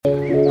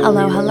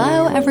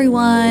Hello,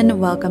 everyone.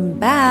 Welcome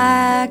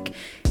back.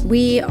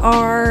 We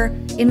are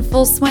in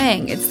full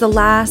swing. It's the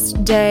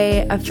last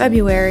day of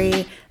February.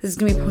 This is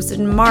going to be posted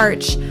in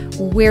March.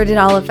 Where did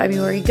all of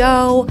February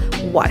go?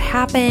 What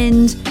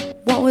happened?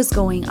 What was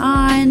going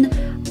on?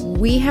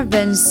 We have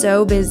been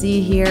so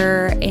busy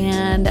here,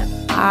 and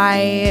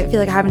I feel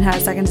like I haven't had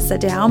a second to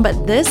sit down,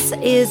 but this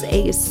is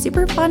a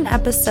super fun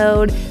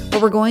episode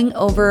where we're going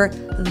over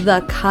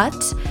The Cut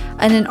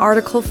and an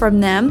article from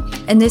them,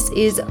 and this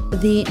is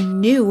the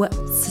new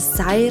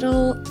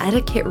societal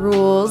etiquette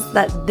rules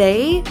that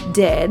they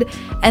did,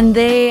 and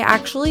they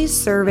actually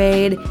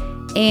surveyed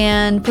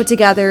and put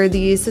together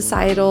these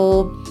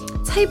societal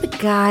type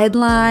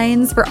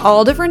guidelines for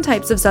all different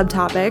types of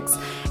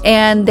subtopics,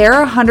 and there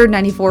are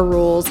 194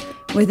 rules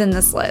within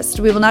this list.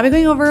 We will not be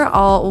going over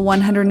all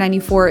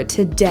 194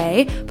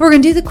 today, but we're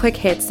going to do the quick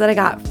hits that I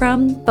got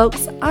from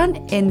folks on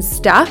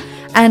Insta,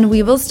 and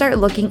we will start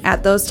looking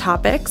at those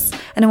topics.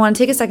 And I want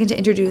to take a second to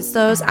introduce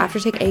those after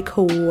I take a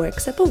quick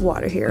sip of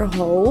water here.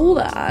 Hold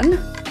on.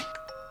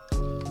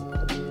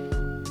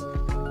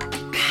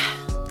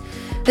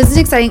 This is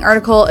an exciting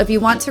article. If you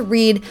want to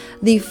read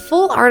the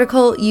full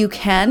article, you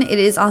can. It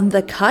is on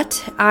The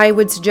Cut. I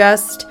would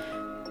suggest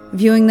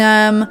viewing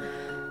them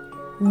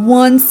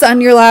once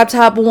on your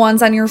laptop,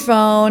 once on your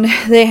phone.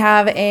 They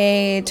have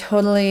a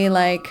totally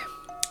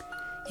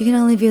you can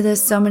only view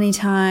this so many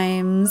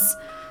times,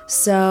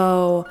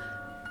 so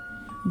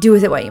do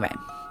with it what you may.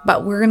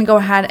 But we're going to go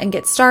ahead and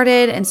get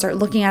started and start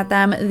looking at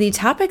them. The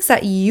topics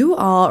that you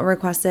all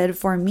requested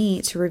for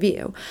me to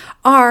review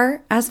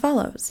are as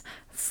follows: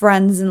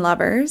 friends and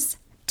lovers,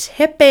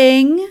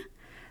 tipping,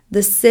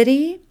 the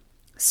city,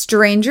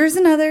 strangers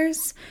and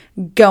others,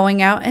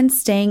 going out and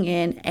staying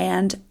in,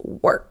 and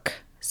work.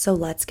 So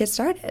let's get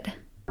started.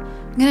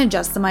 I'm going to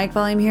adjust the mic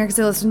volume here because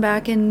I listened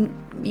back and,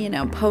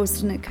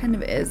 post, and it kind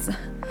of is a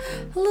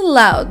little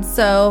loud.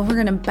 So we're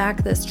going to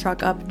back this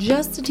truck up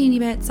just a teeny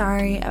bit.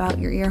 Sorry about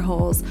your ear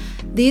holes.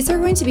 These are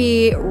going to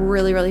be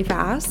really, really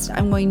fast.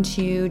 I'm going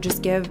to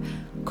just give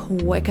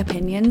quick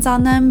opinions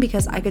on them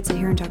because I could sit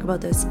here and talk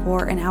about this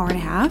for an hour and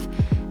a half,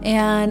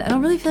 and I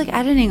don't really feel like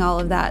editing all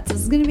of that. So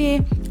this is going to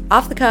be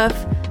off the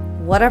cuff,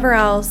 whatever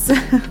else,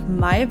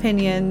 my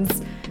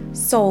opinions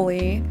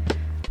solely.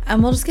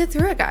 And we'll just get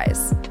through it,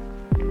 guys.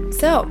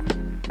 So,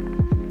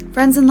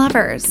 friends and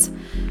lovers.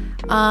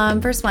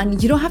 First one,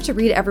 you don't have to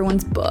read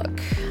everyone's book.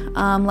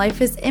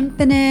 Life is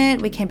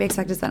infinite. We can't be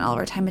expected to spend all of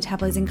our time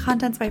metabolizing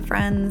contents by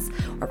friends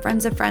or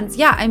friends of friends.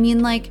 Yeah,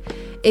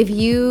 if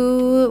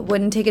you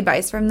wouldn't take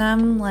advice from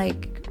them,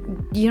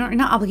 you're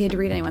not obligated to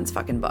read anyone's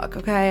fucking book,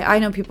 okay? I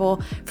know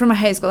people from my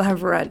high school that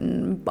have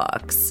written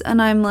books,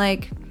 and I'm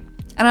like,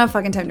 I don't have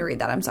fucking time to read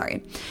that. I'm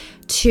sorry.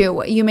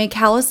 2, you may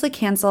callously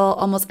cancel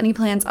almost any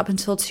plans up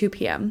until 2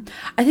 p.m.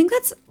 I think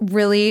that's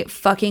really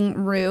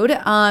fucking rude.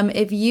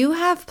 If you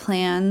have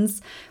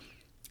plans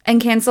and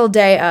cancel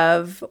day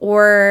of,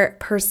 or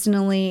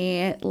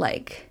personally,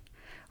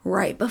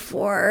 right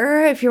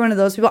before, if you're one of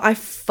those people, I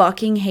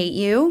fucking hate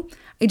you.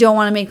 I don't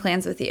want to make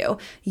plans with you.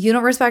 You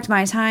don't respect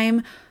my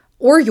time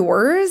or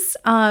yours.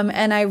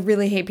 And I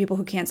really hate people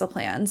who cancel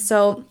plans.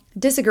 So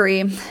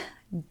disagree.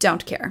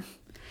 Don't care.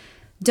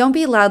 Don't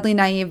be loudly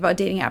naive about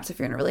dating apps if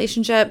you're in a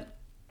relationship.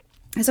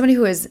 As somebody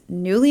who is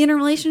newly in a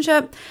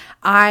relationship,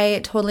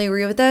 I totally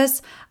agree with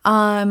this.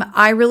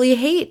 I really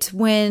hated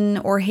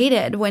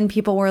when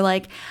people were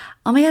like,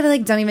 oh my God, I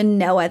don't even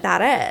know what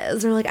that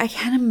is. Or I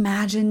can't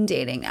imagine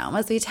dating now. It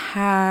must be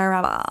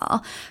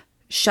terrible.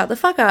 Shut the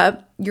fuck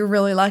up. You're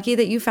really lucky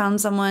that you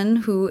found someone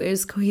who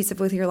is cohesive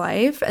with your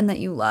life and that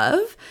you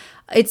love.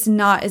 It's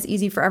not as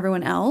easy for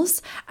everyone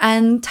else.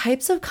 And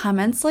types of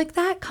comments like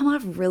that come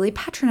off really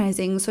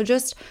patronizing. So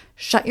just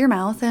shut your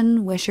mouth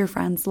and wish your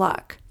friends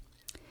luck.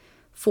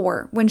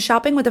 4, when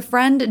shopping with a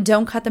friend,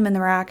 don't cut them in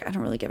the rack. I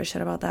don't really give a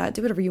shit about that.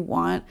 Do whatever you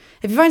want.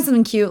 If you find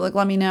something cute,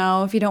 let me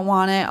know. If you don't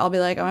want it, I'll be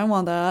like, oh, I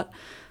want that.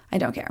 I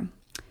don't care.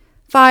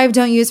 5,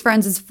 don't use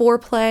friends as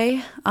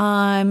foreplay.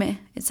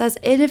 It says,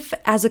 if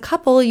as a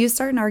couple you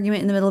start an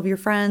argument in the middle of your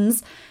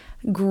friends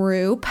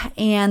group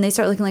and they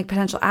start looking like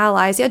potential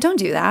allies, yeah, don't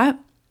do that.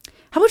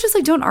 How about just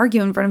don't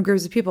argue in front of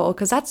groups of people,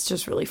 because that's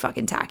just really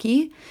fucking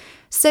tacky.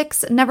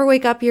 6, never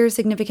wake up your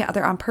significant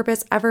other on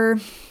purpose ever.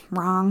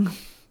 Wrong.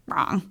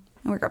 I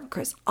wake up with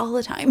Chris all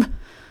the time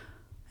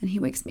and he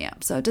wakes me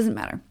up, so it doesn't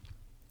matter.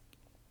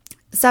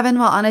 7,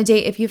 while on a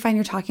date, if you find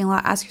you're talking a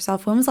lot, ask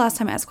yourself, when was the last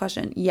time I asked a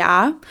question?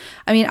 Yeah.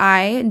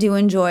 I do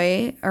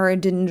enjoy, or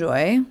did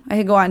enjoy. I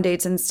could go on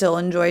dates and still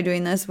enjoy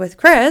doing this with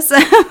Chris,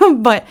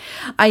 but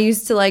I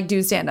used to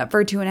do stand up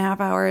for 2.5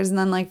 hours and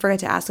then forget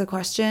to ask a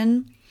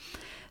question.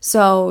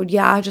 So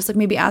yeah, just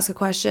maybe ask a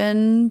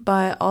question,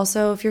 but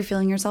also if you're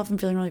feeling yourself and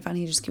feeling really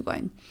funny, just keep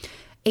going.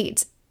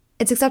 8,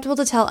 it's acceptable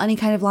to tell any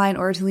kind of lie in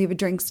order to leave a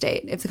drink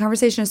state. If the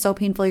conversation is so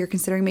painful you're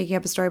considering making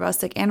up a story about a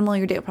sick animal,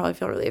 your date will probably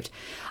feel relieved.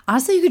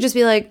 Honestly, you could just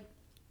be like,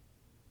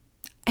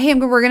 hey,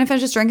 we're going to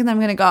finish this drink and then I'm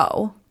going to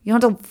go. You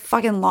don't have to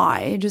fucking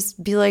lie.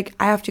 Just be like,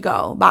 I have to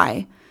go.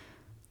 Bye.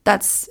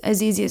 That's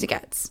as easy as it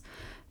gets.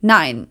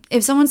 9,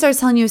 if someone starts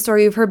telling you a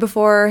story you've heard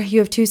before, you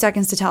have 2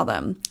 seconds to tell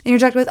them.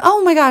 Interject with,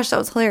 oh my gosh, that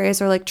was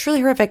hilarious, or like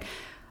truly horrific.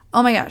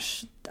 Oh my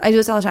gosh, I do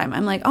this all the time.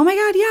 I'm like, oh my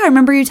God, yeah, I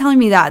remember you telling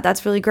me that.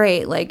 That's really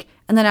great. Like,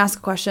 and then ask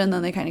a question,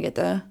 then they kind of get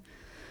the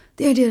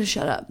idea to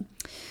shut up.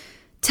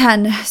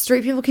 10,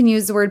 straight people can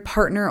use the word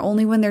partner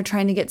only when they're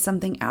trying to get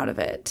something out of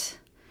it.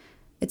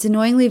 It's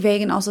annoyingly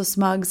vague and also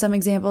smug. Some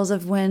examples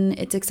of when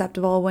it's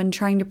acceptable: when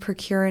trying to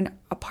procure an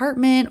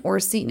apartment or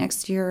a seat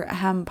next to your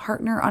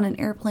partner on an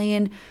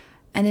airplane,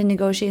 and in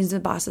negotiations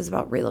with bosses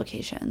about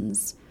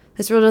relocations.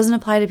 This rule doesn't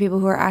apply to people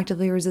who are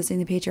actively resisting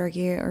the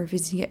patriarchy or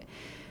refusing to get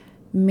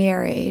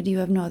married. You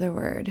have no other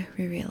word.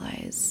 We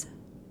realize.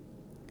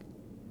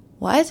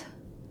 What?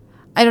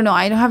 I don't know.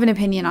 I don't have an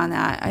opinion on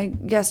that. I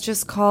guess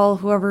just call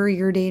whoever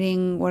you're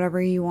dating whatever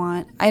you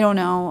want. I don't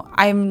know.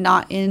 I'm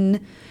not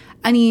in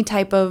any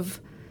type of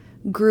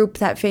group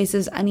that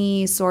faces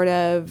any sort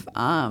of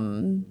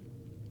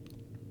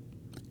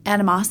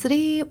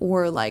animosity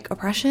or like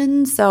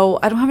oppression. So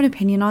I don't have an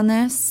opinion on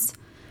this.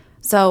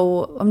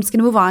 So I'm just going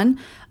to move on.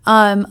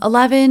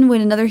 11, when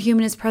another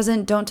human is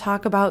present, don't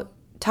talk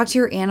to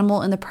your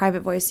animal in the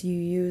private voice you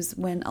use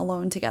when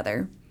alone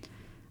together.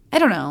 I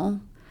don't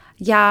know.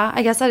 Yeah,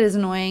 I guess that is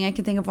annoying. I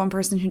can think of one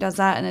person who does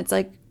that and it's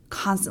like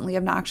constantly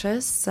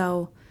obnoxious.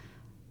 So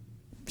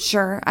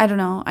sure, I don't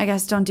know. I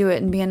guess don't do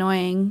it and be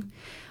annoying.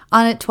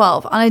 On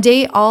 12, on a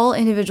date, all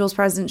individuals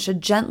present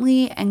should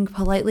gently and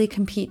politely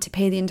compete to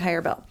pay the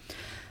entire bill.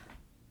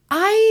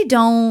 I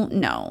don't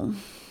know.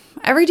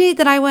 Every date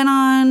that I went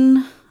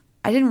on,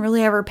 I didn't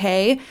really ever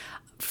pay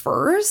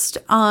first.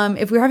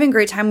 If we were having a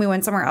great time, we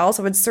went somewhere else,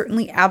 I would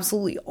certainly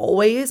absolutely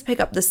always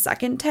pick up the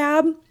second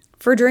tab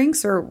for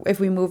drinks, or if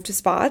we moved to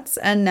spots.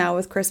 And now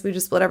with Chris, we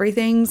just split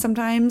everything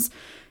sometimes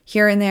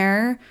here and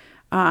there.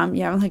 I'm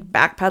like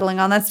backpedaling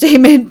on that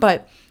statement,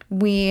 but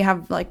we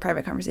have like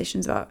private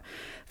conversations about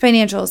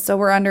financials, so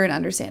we're under an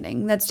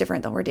understanding. That's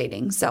different than we're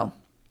dating. So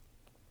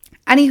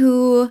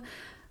anywho,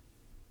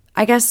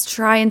 I guess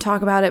try and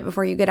talk about it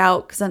before you get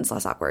out, because then it's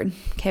less awkward.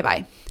 Okay,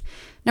 bye.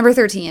 Number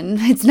 13,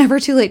 it's never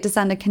too late to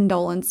send a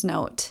condolence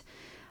note.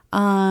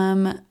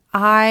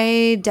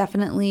 I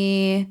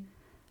definitely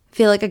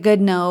feel like a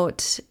good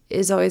note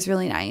is always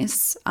really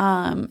nice,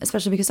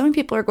 especially because so many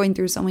people are going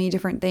through so many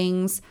different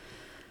things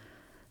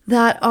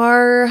that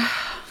are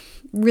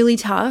really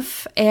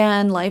tough,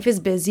 and life is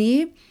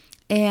busy,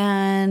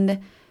 and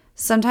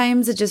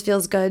sometimes it just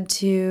feels good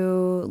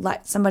to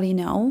let somebody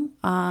know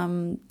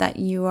that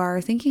you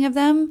are thinking of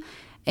them,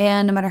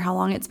 and no matter how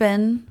long it's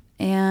been.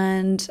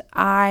 And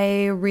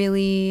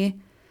there's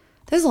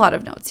a lot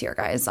of notes here,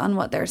 guys, on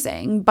what they're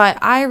saying, but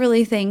I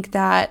really think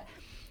that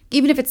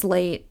even if it's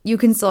late, you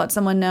can still let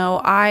someone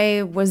know.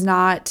 I was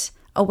not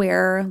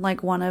aware,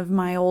 like one of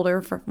my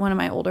older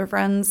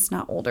friends,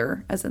 not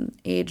older as in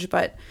age,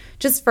 but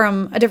just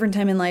from a different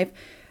time in life,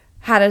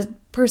 had a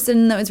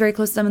person that was very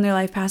close to them in their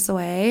life pass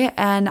away,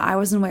 and I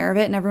wasn't aware of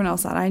it, and everyone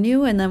else thought I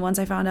knew. And then once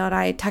I found out,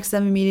 I texted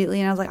them immediately,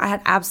 and I was like, I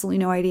had absolutely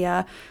no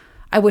idea.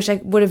 I wish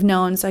I would have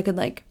known so I could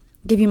like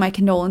give you my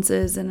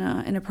condolences in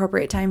an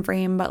appropriate time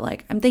frame, but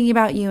like I'm thinking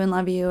about you and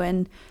love you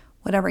and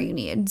whatever you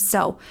need.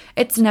 So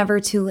it's never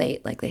too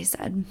late, like they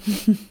said.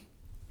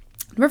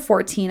 Number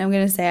 14, I'm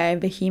going to say I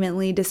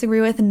vehemently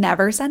disagree with: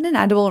 never send an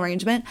edible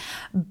arrangement.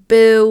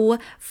 Boo,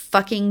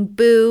 fucking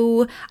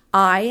boo.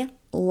 I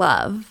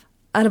love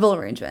edible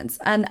arrangements,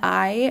 and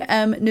I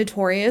am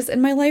notorious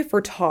in my life for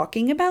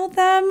talking about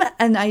them,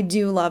 and I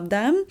do love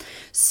them.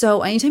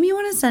 So anytime you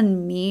want to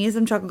send me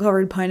some chocolate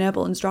covered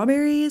pineapple and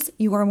strawberries,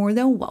 you are more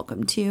than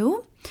welcome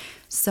to.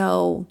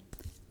 So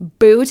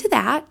boo to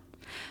that.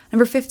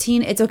 Number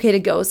 15, it's okay to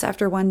ghost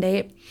after one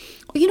date.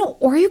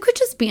 Or you could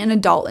just be an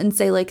adult and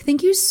say like,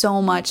 thank you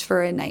so much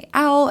for a night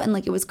out, and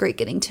like it was great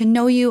getting to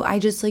know you. I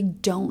just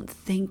like don't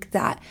think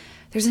that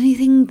there's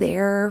anything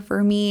there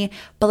for me,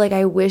 but like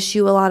I wish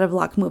you a lot of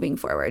luck moving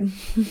forward.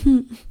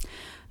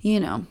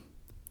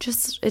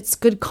 Just it's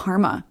good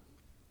karma.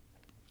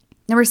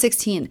 Number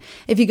 16,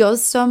 if you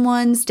ghost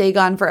someone, stay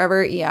gone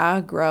forever. Yeah,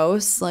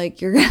 gross. Like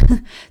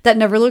that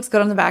never looks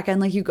good on the back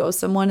end. Like you ghost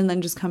someone and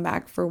then just come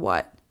back for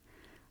what?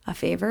 A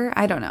favor?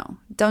 I don't know.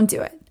 Don't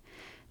do it.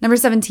 Number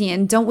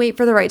 17, don't wait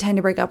for the right time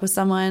to break up with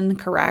someone.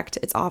 Correct.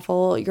 It's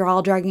awful. You're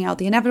all dragging out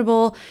the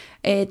inevitable.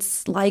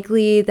 It's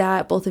likely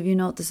that both of you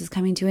know this is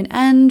coming to an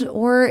end.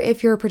 Or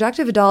if you're a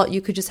productive adult,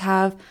 you could just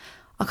have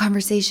a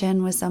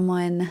conversation with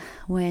someone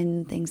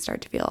when things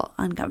start to feel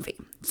uncomfy.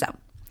 So,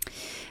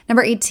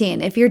 number 18,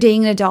 if you're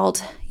dating an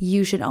adult,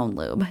 you should own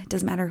lube. It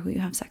doesn't matter who you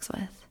have sex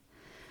with.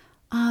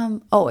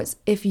 It's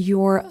if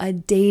you're a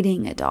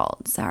dating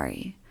adult.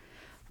 Sorry.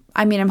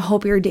 I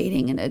hope you're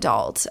dating an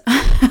adult.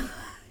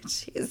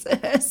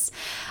 Jesus.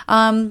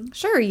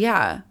 Sure,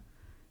 yeah.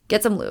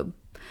 Get some lube.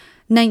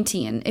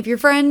 19. If your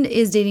friend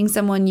is dating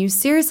someone you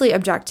seriously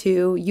object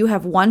to, you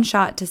have one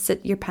shot to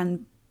sit your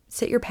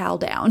pal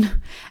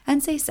down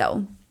and say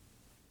so.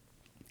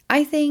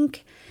 I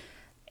think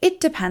it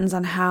depends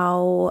on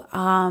how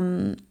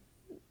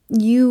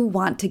you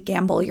want to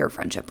gamble your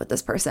friendship with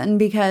this person,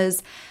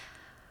 because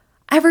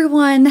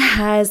everyone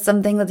has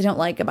something that they don't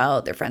like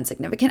about their friend's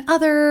significant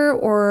other,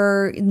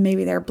 or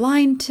maybe they're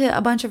blind to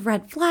a bunch of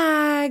red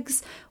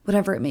flags,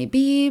 whatever it may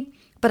be.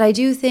 But I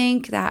do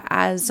think that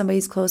as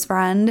somebody's close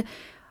friend,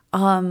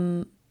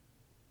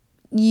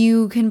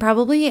 you can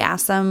probably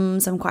ask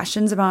them some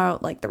questions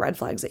about like the red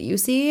flags that you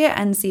see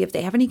and see if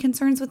they have any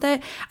concerns with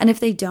it. And if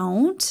they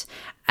don't,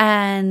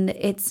 and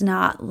it's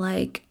not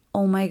like,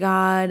 oh my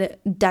God,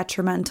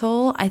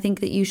 detrimental, I think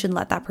that you should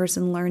let that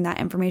person learn that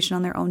information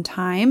on their own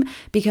time,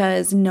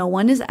 because no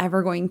one is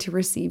ever going to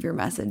receive your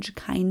message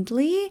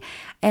kindly.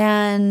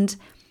 And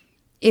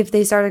if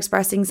they start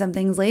expressing some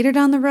things later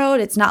down the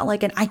road, it's not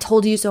like an I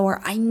told you so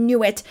or I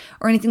knew it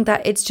or anything,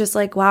 that it's just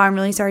like, wow, I'm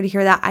really sorry to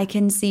hear that. I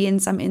can see in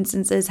some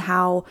instances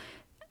how,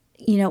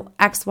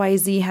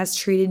 XYZ has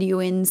treated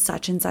you in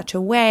such and such a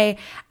way.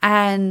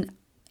 And,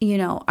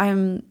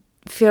 I'm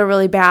feel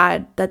really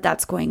bad that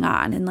that's going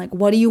on. And like,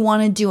 what do you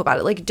want to do about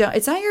it? Like,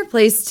 it's not your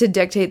place to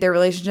dictate their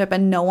relationship,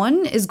 and no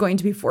one is going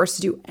to be forced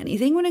to do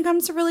anything when it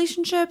comes to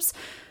relationships.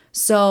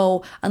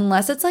 So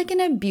unless it's like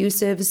an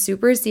abusive,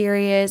 super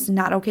serious,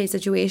 not okay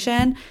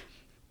situation,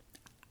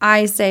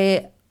 I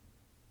say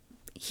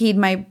heed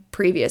my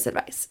previous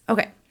advice.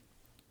 Okay.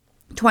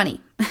 20.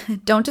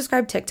 Don't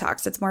describe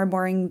TikToks. It's more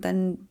boring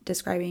than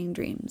describing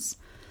dreams.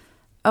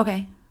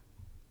 Okay.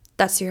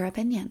 That's your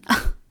opinion.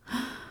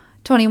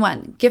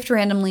 21. Gift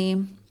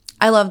randomly.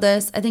 I love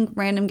this. I think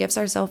random gifts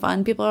are so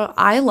fun.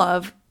 I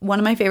love one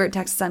of my favorite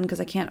texts to send, because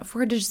I can't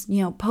afford to just,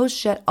 post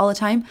shit all the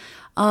time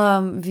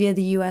via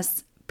the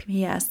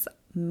USPS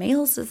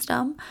mail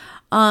system.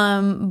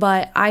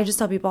 But I just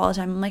tell people all the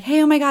time, I'm like,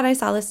 hey, oh my God, I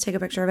saw this, take a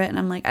picture of it. And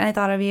I'm like, and I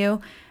thought of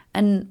you,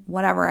 and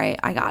whatever,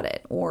 I got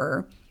it.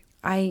 Or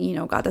I,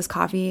 got this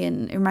coffee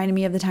and it reminded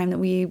me of the time that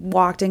we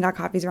walked and got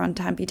coffees around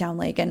Tempe Town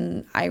Lake,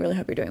 and I really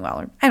hope you're doing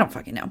well. Or I don't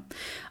fucking know.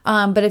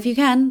 But if you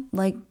can,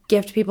 like,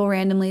 gift people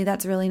randomly,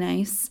 that's really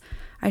nice.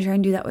 I try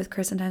and do that with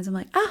Chris sometimes. I'm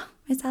like,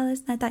 I saw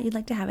this and I thought you'd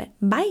like to have it.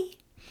 Bye.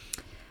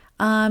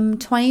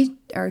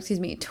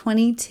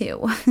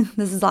 22.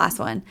 This is the last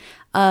one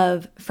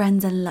of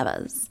friends and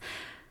lovers.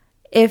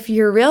 If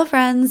you're real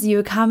friends, you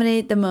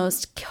accommodate the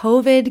most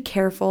COVID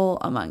careful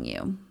among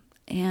you.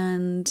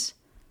 And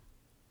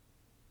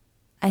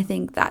I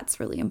think that's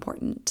really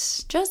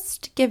important.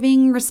 Just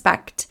giving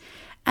respect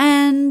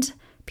and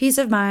peace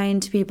of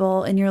mind to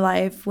people in your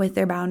life with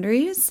their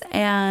boundaries,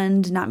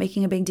 and not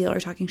making a big deal or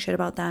talking shit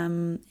about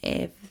them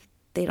if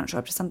they don't show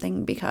up to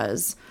something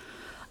because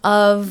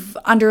of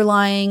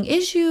underlying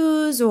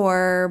issues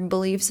or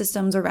belief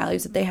systems or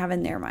values that they have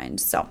in their mind.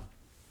 So,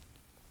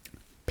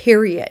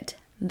 period.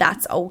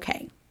 That's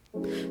okay.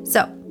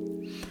 So,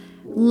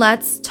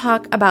 let's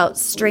talk about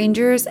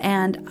strangers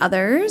and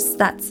others.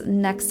 That's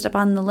next up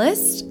on the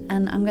list.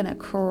 And I'm going to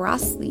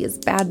cross these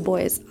bad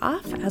boys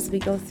off as we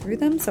go through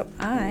them so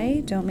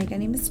I don't make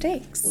any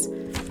mistakes.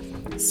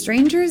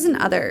 Strangers and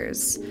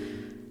others.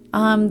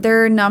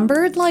 They're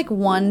numbered like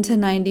 1 to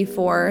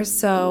 94.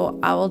 So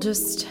I will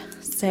just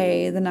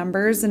say the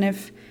numbers, and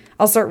if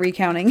I'll start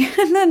recounting.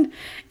 And then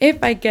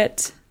if I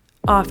get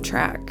off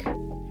track,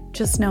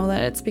 just know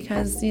that it's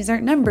because these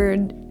aren't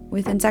numbered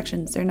within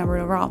sections. They're numbered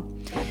overall.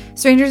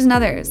 Strangers and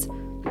others.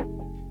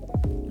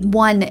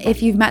 1,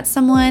 if you've met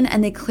someone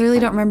and they clearly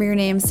don't remember your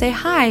name, say,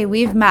 hi,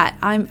 we've met.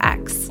 I'm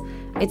X.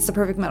 It's the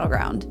perfect middle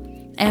ground.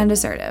 And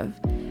assertive.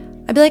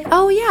 I'd be like,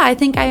 oh yeah, I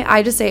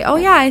just say, oh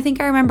yeah, I think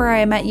I remember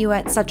I met you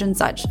at such and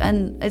such.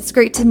 And it's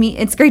great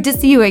to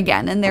see you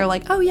again. And they're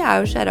like, oh yeah,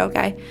 oh shit,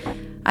 okay.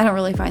 I don't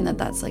really find that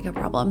that's like a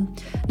problem.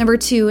 Number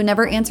 2,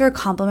 never answer a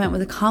compliment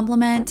with a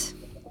compliment.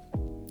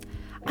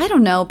 I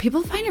don't know.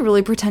 People find it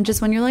really pretentious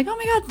when you're like, oh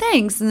my God,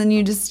 thanks. And then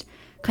you just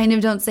kind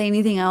of don't say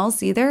anything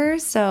else either.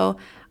 So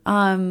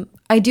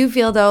I do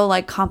feel though,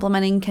 like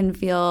complimenting can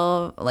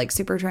feel like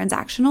super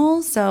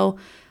transactional. So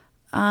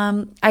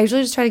I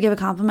usually just try to give a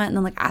compliment and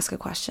then like ask a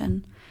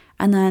question.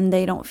 And then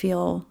they don't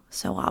feel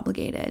so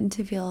obligated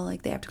to feel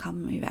like they have to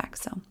compliment me back.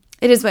 So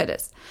it is what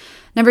it is.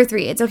 Number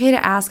 3, it's okay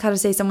to ask how to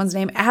say someone's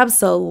name.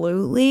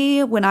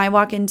 Absolutely. When I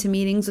walk into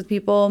meetings with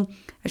people,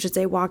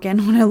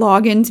 when I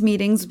log into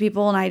meetings with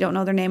people and I don't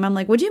know their name, I'm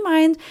like, would you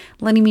mind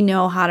letting me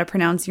know how to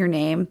pronounce your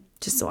name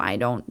just so I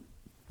don't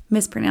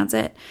mispronounce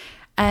it?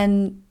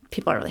 And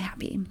people are really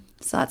happy.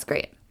 So that's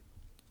great.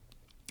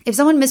 If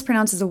someone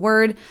mispronounces a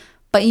word,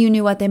 but you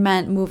knew what they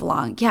meant, move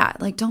along. Yeah,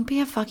 like don't be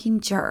a fucking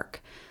jerk.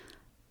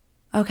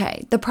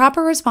 Okay, the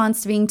proper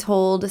response to being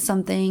told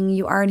something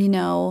you already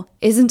know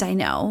isn't I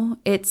know,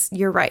 it's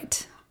you're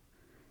right.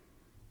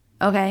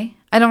 Okay,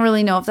 I don't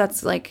really know if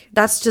that's like,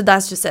 that's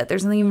just it.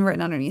 There's nothing even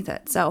written underneath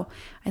it. So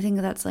I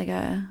think that's like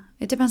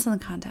it depends on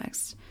the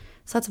context.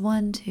 So that's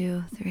 1,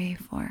 2, 3,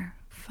 4,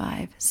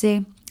 5.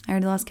 See, I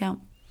already lost count.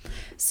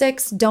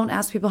 6, don't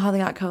ask people how they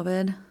got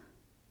COVID.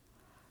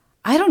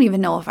 I don't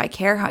even know if I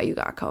care how you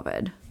got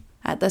COVID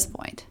at this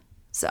point.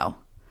 So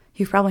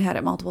you've probably had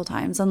it multiple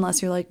times,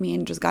 unless you're like me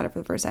and just got it for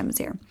the first time this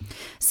year.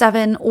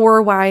 7,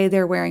 or why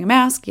they're wearing a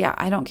mask. Yeah,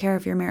 I don't care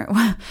if you're married.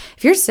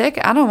 If you're sick,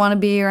 I don't want to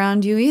be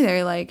around you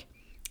either. Like,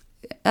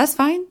 that's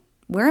fine.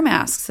 Wear a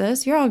mask,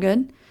 sis. You're all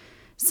good.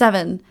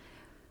 7,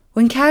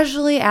 When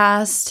casually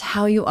asked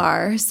how you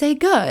are, say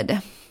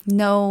good.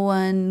 No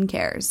one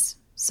cares.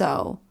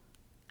 So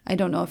I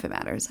don't know if it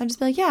matters. I just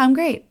be like, yeah, I'm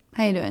great.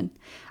 How you doing?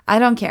 I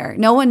don't care.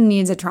 No one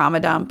needs a trauma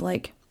dump,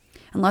 like,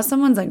 unless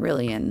someone's like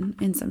really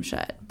in some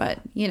shit. But,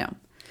 you know,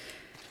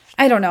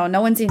 I don't know.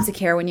 No one seems to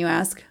care when you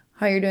ask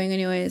how you're doing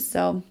anyways.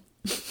 So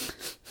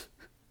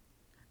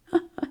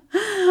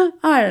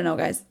I don't know,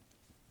 guys.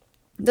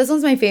 This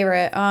one's my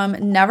favorite.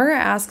 Never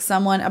ask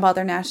someone about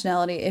their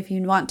nationality if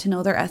you want to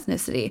know their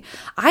ethnicity.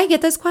 I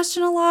get this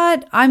question a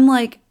lot. I'm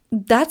like,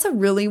 that's a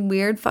really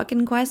weird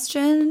fucking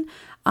question.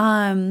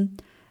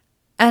 And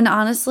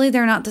honestly,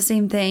 they're not the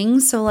same thing.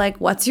 So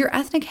like, what's your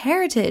ethnic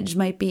heritage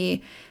might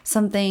be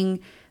something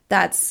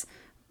that's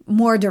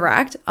more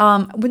direct.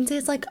 I wouldn't say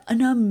it's like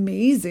an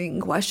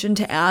amazing question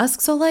to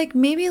ask. So like,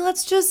 maybe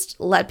let's just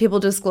let people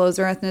disclose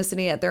their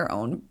ethnicity at their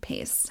own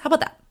pace. How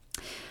about that?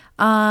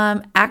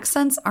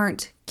 Accents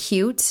aren't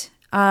cute.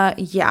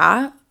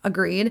 Yeah,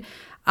 agreed.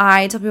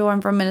 I tell people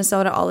I'm from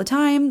Minnesota all the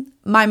time.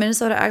 My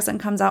Minnesota accent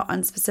comes out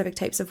on specific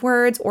types of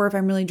words, or if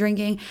I'm really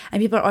drinking,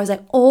 and people are always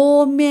like,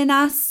 oh,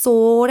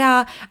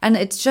 Minnesota. And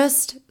it's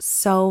just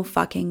so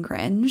fucking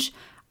cringe.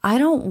 I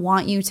don't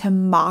want you to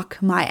mock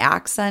my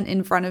accent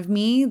in front of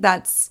me.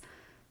 That's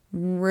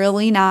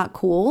really not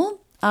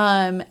cool.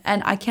 And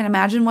I can't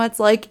imagine what it's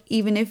like,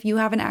 even if you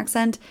have an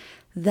accent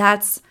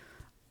that's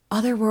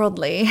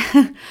otherworldly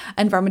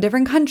and from a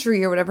different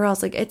country or whatever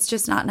else. Like, it's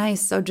just not nice.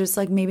 So just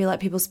like maybe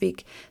let people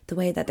speak the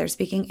way that they're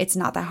speaking. It's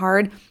not that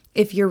hard.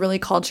 If you're really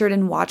cultured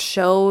and watch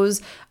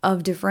shows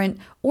of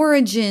different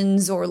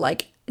origins or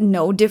like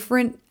know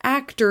different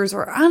actors,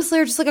 or honestly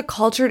are just like a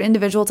cultured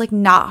individual, it's like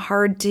not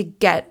hard to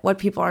get what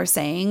people are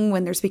saying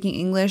when they're speaking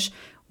English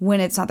when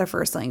it's not their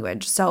first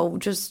language. So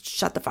just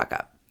shut the fuck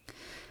up.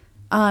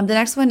 The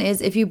next one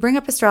is, if you bring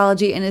up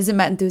astrology and isn't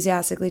met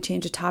enthusiastically,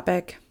 change the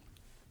topic.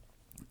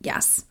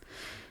 Yes.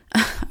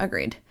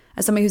 Agreed.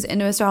 As somebody who's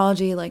into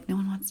astrology, like no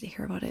one wants to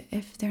hear about it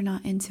if they're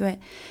not into it.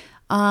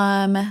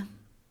 I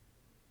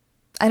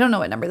don't know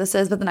what number this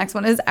is, but the next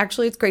one is,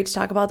 actually it's great to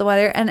talk about the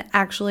weather, and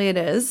actually it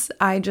is.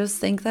 I just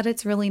think that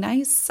it's really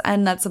nice,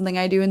 and that's something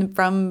I do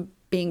from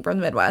being from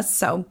the Midwest,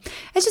 so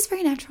it's just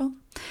very natural.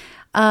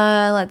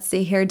 Let's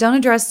see here. Don't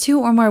address two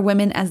or more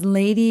women as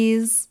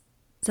ladies.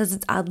 It says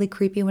it's oddly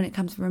creepy when it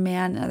comes from a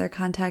man. In other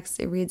contexts,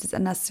 it reads as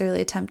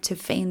unnecessarily attempt to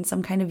feign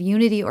some kind of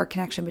unity or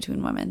connection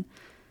between women.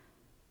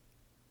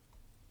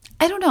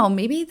 I don't know.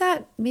 Maybe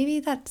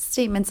that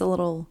statement's a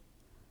little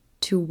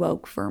too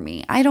woke for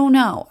me. I don't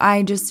know.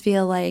 I just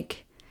feel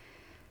like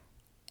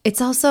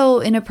it's also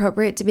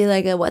inappropriate to be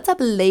like, what's up,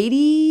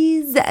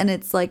 ladies? And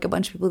it's like a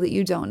bunch of people that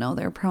you don't know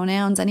their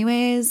pronouns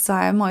anyways. So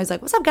I'm always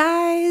like, what's up,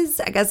 guys?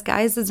 I guess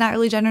guys is not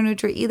really gender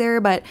neutral either,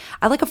 but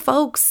I like a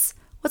folks.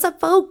 What's up,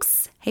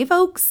 folks? Hey,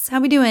 folks.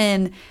 How we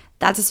doing?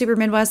 That's a super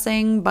Midwest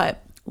thing,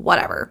 but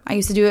whatever. I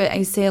used to do it. I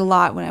used to say it a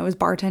lot when I was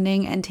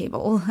bartending and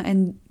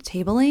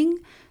tabling.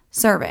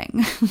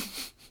 Serving.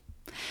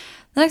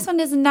 The next one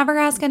is, never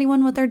ask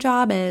anyone what their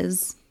job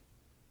is.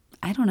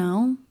 I don't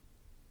know.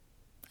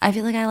 I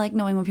feel like I like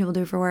knowing what people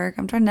do for work.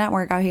 I'm trying to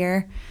network out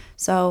here.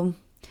 So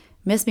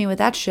miss me with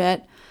that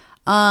shit.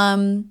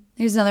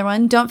 Here's another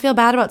one. Don't feel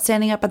bad about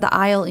standing up at the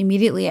aisle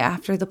immediately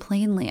after the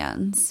plane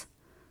lands.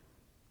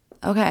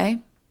 Okay.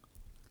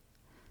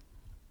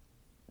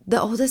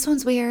 This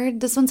one's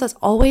weird. This one says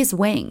always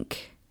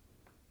wink.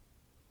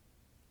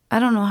 I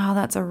don't know how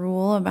that's a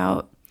rule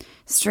about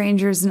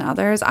strangers and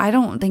others. I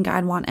don't think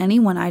I'd want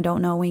anyone I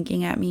don't know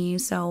winking at me.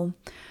 So,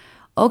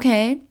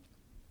 okay.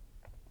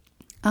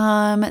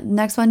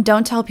 Next one,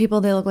 don't tell people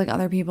they look like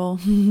other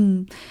people.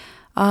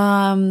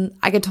 I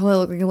could totally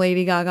look like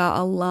Lady Gaga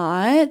a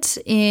lot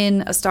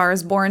in A Star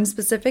is Born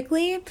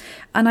specifically.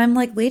 And I'm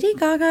like, Lady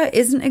Gaga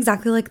isn't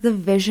exactly like the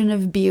vision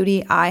of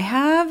beauty I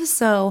have.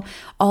 So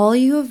all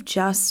you have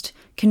just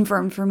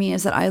confirmed for me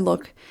is that I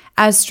look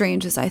as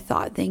strange as I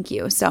thought. Thank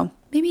you. So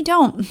maybe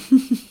don't.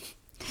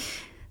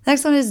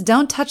 Next one is,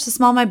 don't touch the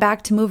small of my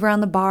back to move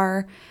around the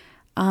bar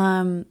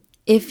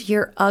if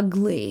you're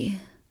ugly.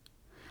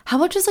 How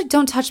about just like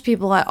don't touch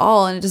people at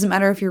all, and it doesn't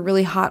matter if you're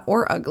really hot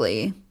or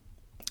ugly.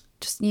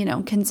 Just,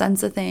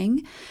 consent's a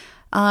thing.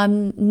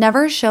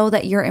 Never show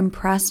that you're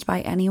impressed by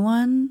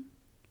anyone.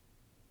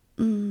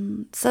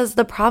 Says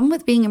the problem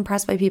with being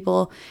impressed by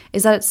people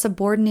is that it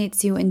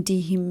subordinates you and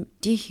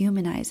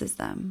dehumanizes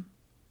them.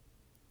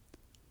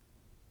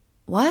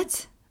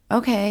 What?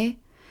 Okay.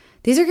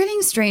 These are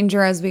getting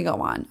stranger as we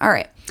go on. All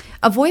right.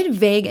 Avoid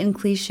vague and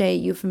cliche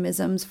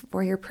euphemisms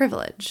for your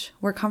privilege.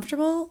 We're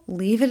comfortable?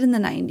 Leave it in the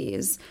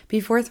 90s. Be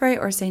forthright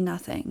or say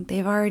nothing.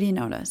 They've already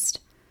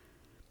noticed.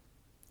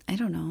 I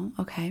don't know.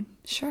 Okay,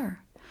 sure.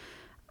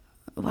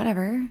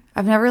 Whatever.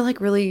 I've never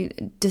really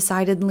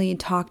decidedly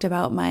talked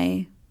about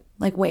my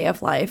way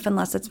of life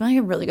unless it's my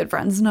really good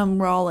friends and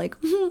we're all like,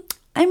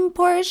 I'm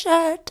poor as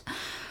shit.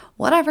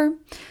 Whatever.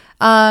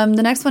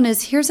 The next one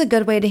is, here's a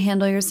good way to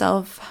handle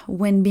yourself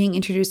when being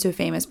introduced to a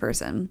famous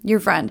person. Your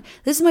friend.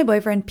 This is my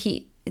boyfriend,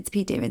 Pete. It's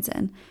Pete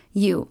Davidson.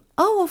 You.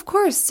 Oh, of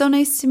course. So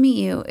nice to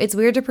meet you. It's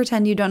weird to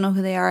pretend you don't know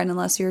who they are, and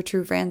unless you're a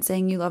true fan,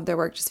 saying you love their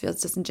work just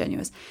feels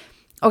disingenuous.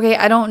 Okay,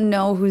 I don't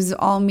know who's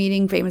all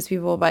meeting famous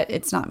people, but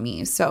it's not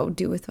me. So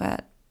do with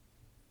that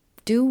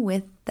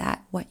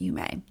what you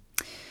may.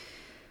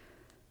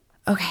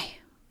 Okay.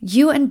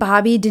 You and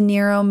Bobby De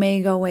Niro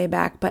may go way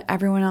back, but to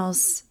everyone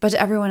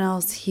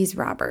else, he's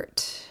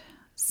Robert.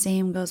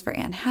 Same goes for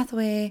Anne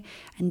Hathaway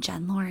and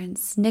Jen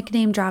Lawrence.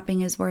 Nickname dropping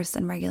is worse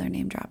than regular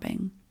name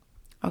dropping.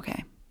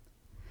 Okay.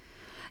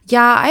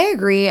 Yeah, I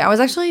agree. I was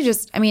actually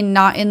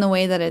not in the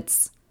way that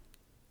it's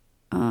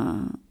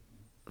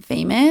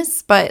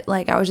famous, but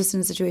like I was just in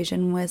a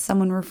situation with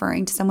someone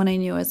referring to someone I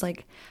knew as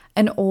like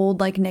an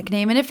old like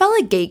nickname, and it felt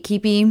like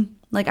gatekeeping.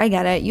 Like, I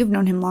get it. You've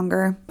known him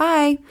longer.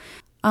 Bye.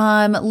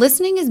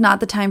 Listening is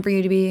not the time for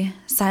you to be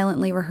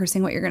silently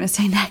rehearsing what you're going to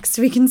say next.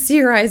 We can see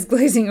your eyes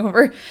glazing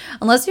over.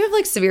 Unless you have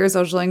like severe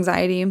social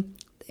anxiety,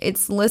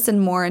 it's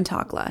listen more and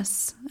talk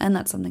less. And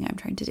that's something I'm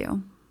trying to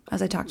do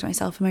as I talk to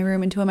myself in my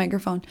room into a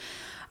microphone.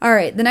 All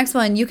right, the next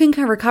one. You can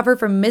recover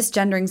from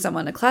misgendering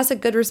someone. A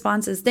classic good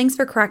response is, thanks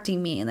for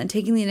correcting me, and then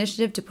taking the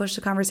initiative to push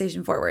the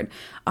conversation forward.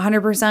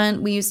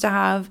 100%. We used to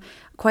have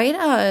quite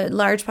a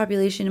large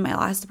population in my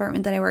last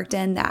department that I worked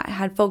in that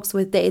had folks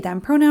with they, them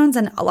pronouns.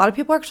 And a lot of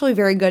people are actually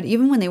very good,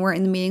 even when they weren't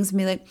in the meetings, and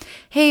be like,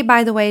 hey,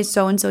 by the way,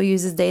 so-and-so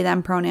uses they,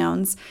 them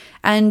pronouns.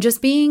 And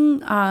just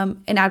being an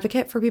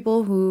advocate for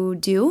people who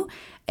do,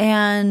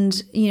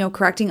 and,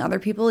 correcting other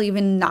people,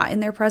 even not in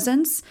their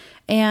presence.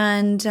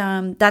 And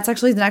that's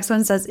actually the next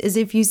one says, is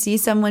if you see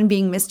someone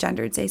being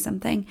misgendered, say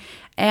something.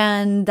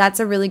 And that's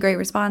a really great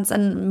response.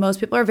 And most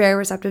people are very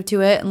receptive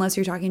to it, unless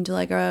you're talking to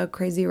like a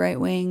crazy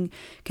right-wing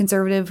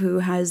conservative who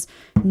has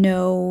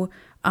no,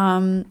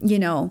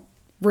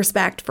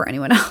 respect for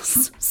anyone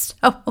else.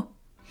 So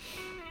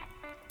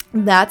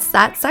that's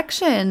that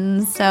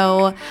section.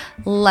 So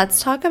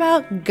let's talk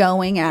about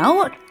going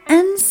out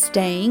and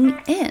staying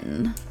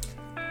in.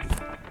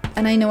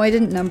 And I know I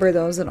didn't number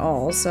those at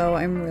all, so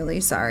I'm really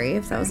sorry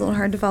if that was a little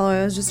hard to follow.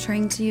 I was just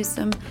trying to use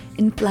some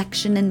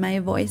inflection in my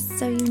voice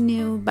so you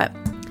knew, but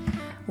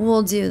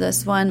we'll do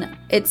this one.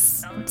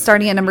 It's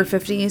starting at number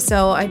 50,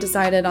 so I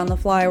decided on the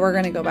fly we're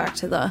going to go back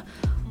to the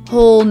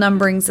whole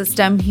numbering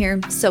system here.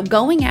 So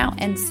going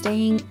out and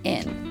staying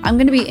in. I'm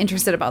going to be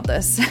interested about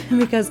this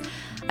because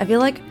I feel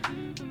like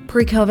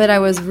pre-COVID I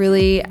was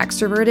really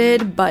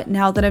extroverted, but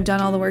now that I've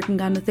done all the work and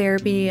gone to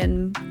therapy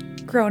and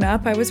grown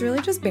up, I was really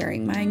just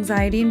bearing my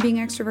anxiety and being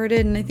extroverted,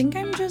 and I think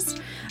I'm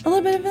just a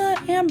little bit of an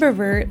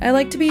ambivert. I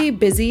like to be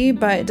busy,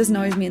 but it doesn't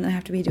always mean that I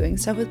have to be doing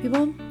stuff with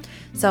people.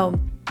 So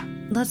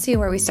let's see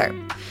where we start.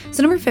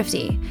 So number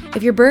 50,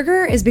 if your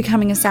burger is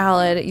becoming a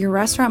salad, your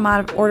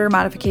restaurant order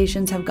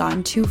modifications have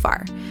gone too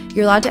far.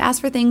 You're allowed to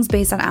ask for things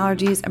based on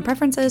allergies and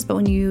preferences, but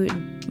when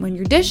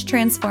your dish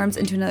transforms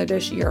into another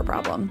dish, you're a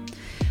problem.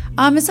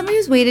 As somebody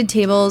who's waited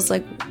tables,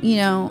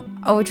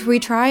 we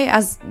try,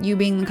 as you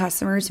being the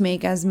customer, to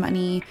make as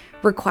many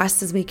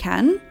requests as we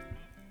can.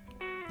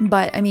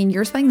 But,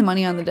 you're spending the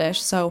money on the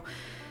dish. So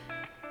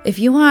if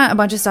you want a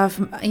bunch of stuff,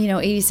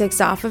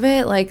 86 off of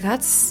it,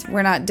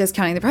 we're not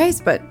discounting the price,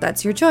 but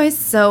that's your choice.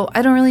 So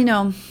I don't really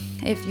know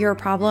if you're a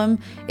problem.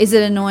 Is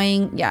it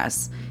annoying?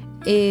 Yes.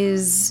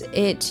 Is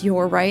it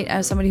your right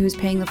as somebody who's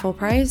paying the full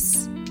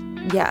price?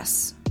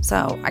 Yes.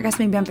 So I guess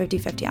maybe I'm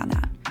 50-50 on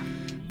that.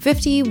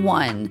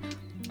 51.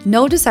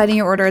 No deciding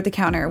your order at the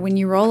counter. When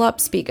you roll up,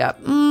 speak up.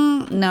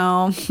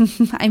 No.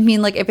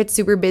 If it's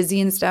super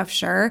busy and stuff,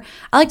 sure.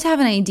 I like to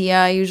have an idea.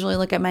 I usually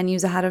look at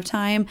menus ahead of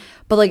time.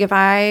 But if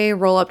I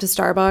roll up to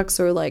Starbucks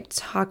or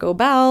Taco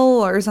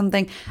Bell or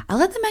something, I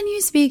let the menu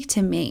speak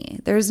to me.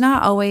 There's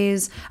not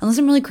always, unless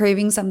I'm really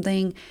craving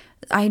something,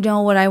 I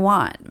know what I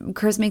want.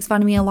 Chris makes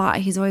fun of me a lot.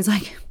 He's always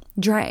like,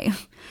 Dre,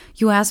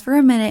 you ask for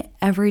a minute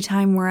every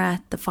time we're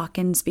at the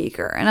fucking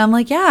speaker. And I'm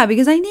like, yeah,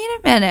 because I need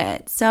a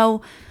minute.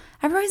 So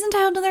everybody's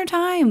entitled to their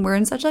time. We're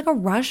in such a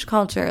rush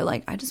culture.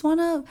 I just want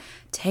to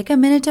take a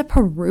minute to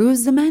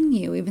peruse the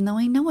menu, even though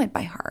I know it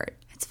by heart.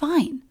 It's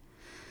fine.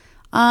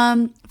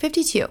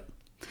 52.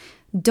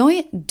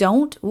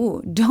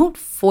 Don't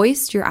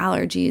foist your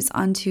allergies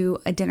onto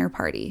a dinner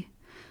party.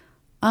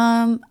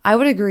 I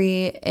would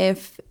agree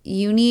if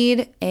you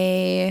need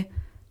a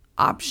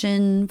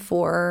option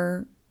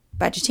for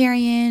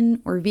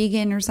vegetarian or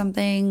vegan or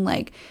something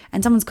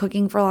and someone's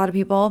cooking for a lot of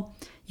people,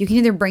 you can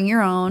either bring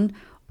your own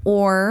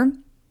or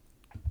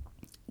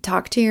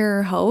talk to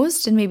your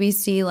host and maybe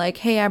see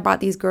hey, I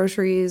brought these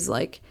groceries,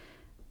 I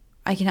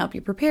can help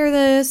you prepare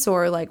this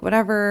or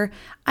whatever.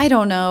 I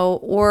don't know.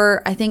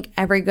 Or I think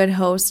every good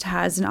host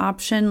has an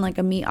option,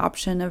 a meat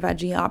option, a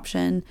veggie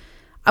option.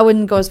 I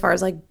wouldn't go as far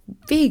as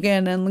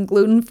vegan and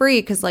gluten-free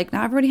because not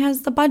everybody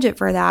has the budget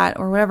for that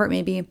or whatever it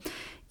may be.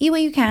 Eat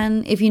what you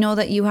can. If you know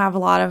that you have a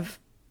lot of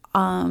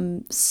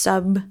I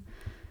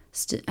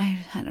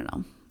don't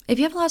know. If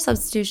you have a lot of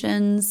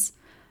substitutions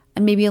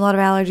and maybe a lot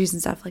of allergies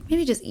and stuff,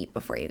 maybe just eat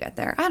before you get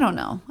there. I don't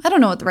know. I don't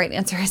know what the right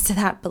answer is to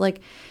that. But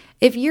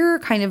if you're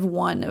kind of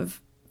one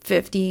of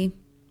 50,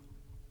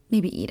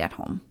 maybe eat at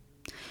home.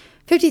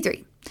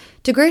 53.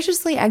 To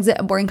graciously exit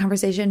a boring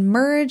conversation,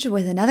 merge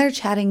with another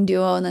chatting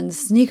duo and then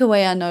sneak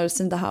away unnoticed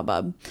into the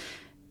hubbub.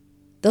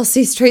 They'll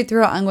see straight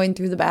through I'm going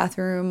through the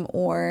bathroom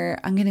or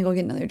I'm going to go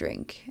get another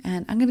drink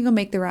and I'm going to go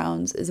make the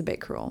rounds is a bit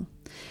cruel.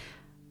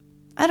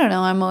 I don't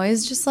know. I'm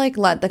always just like,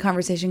 let the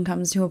conversation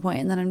come to a point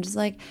and then I'm just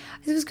like,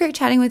 it was great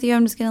chatting with you.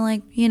 I'm just going to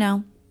like,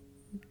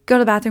 go to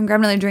the bathroom, grab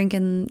another drink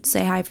and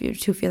say hi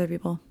to a few other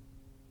people.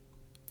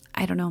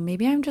 I don't know.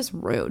 Maybe I'm just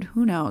rude.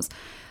 Who knows?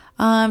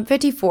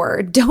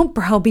 54. Don't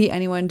browbeat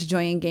anyone to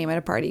join a game at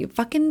a party.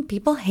 Fucking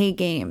people hate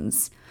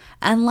games.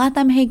 And let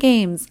them hate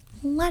games.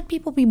 Let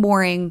people be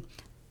boring.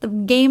 The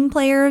game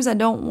players that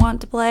don't want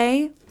to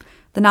play,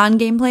 the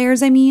non-game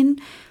players, I mean,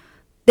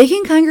 they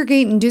can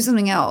congregate and do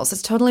something else.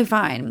 It's totally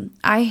fine.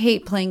 I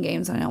hate playing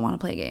games and I don't want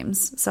to play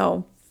games.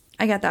 So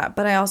I get that.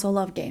 But I also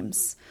love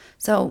games.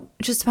 So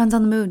it just depends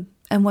on the mood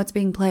and what's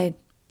being played.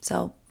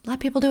 So let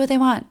people do what they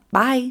want.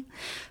 Bye.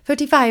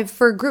 55.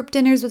 For group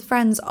dinners with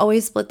friends,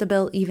 always split the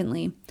bill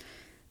evenly.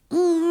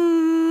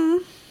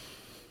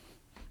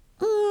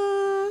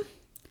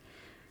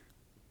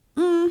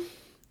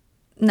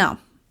 No,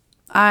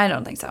 I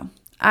don't think so.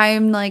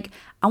 I'm like,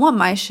 I want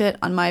my shit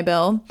on my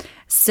bill.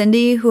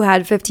 Cindy, who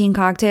had 15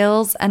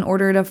 cocktails and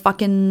ordered a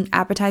fucking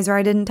appetizer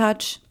I didn't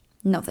touch.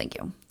 No, thank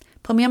you.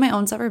 Put me on my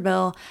own separate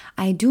bill.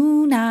 I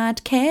do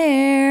not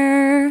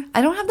care.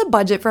 I don't have the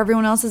budget for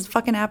everyone else's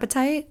fucking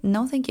appetite.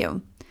 No, thank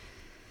you.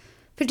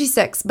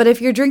 56. But if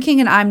you're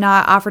drinking and I'm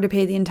not, offer to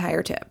pay the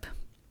entire tip.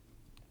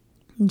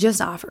 Just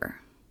offer.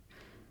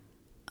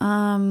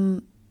 No.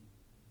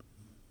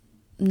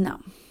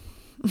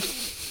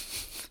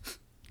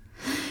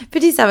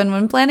 57.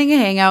 When planning a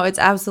hangout, it's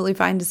absolutely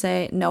fine to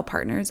say no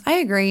partners. I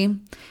agree.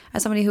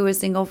 As somebody who was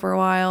single for a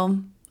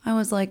while, I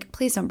was like,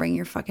 please don't bring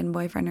your fucking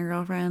boyfriend or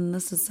girlfriend.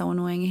 This is so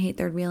annoying. I hate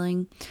third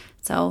wheeling.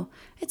 So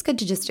it's good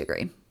to just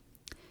agree.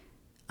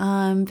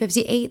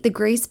 58. The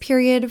grace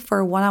period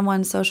for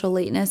one-on-one social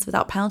lateness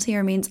without penalty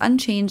remains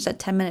unchanged at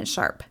 10 minutes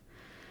sharp.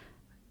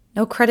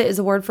 No credit is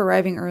awarded for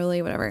arriving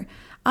early, whatever.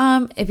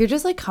 If you're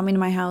just like coming to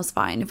my house,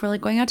 fine. If we're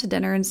like going out to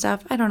dinner and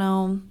stuff, I don't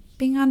know.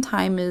 Being on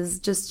time is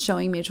just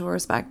showing mutual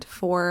respect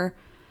for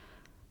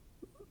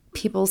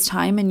people's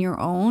time and your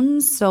own,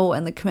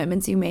 and the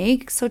commitments you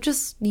make. So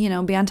just, be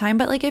on time.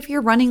 But like if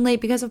you're running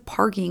late because of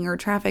parking or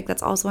traffic,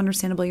 that's also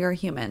understandable. You're a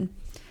human.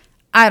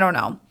 I don't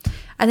know.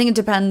 I think it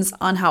depends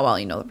on how well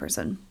you know the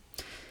person.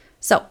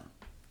 So,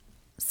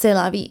 c'est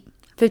la vie.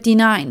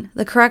 59.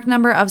 The correct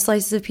number of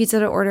slices of pizza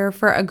to order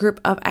for a group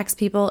of X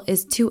people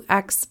is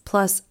 2X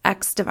plus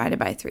X divided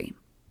by 3.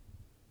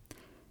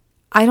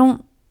 I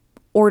don't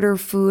order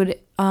food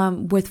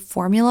with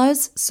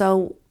formulas,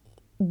 so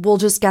we'll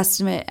just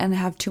guesstimate and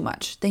have too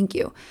much. Thank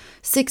you.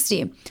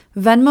 60.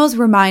 Venmo's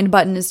remind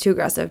button is too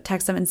aggressive.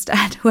 Text them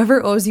instead.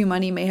 Whoever owes you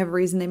money may have a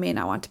reason they may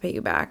not want to pay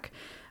you back.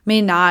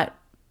 May not.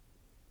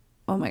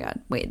 Oh my God.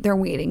 Wait, they're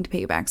waiting to pay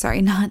you back.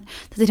 Sorry, not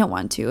that they don't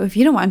want to. If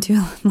you don't want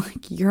to,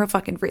 like, you're a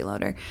fucking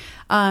freeloader.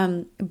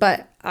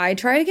 But I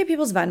try to get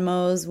people's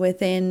Venmos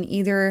within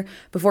either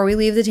before we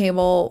leave the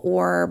table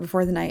or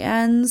before the night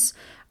ends,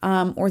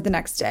 or the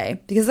next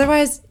day, because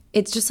otherwise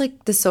it's just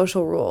like the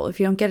social rule. If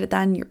you don't get it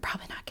then, you're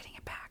probably not getting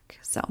it back.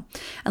 So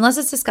unless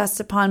it's discussed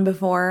upon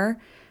before,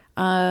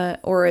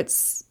 or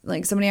it's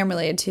like somebody I'm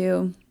related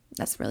to,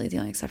 that's really the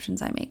only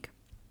exceptions I make.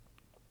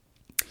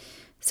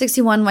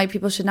 61, white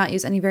people should not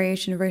use any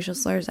variation of racial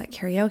slurs at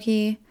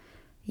karaoke.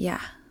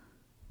 Yeah.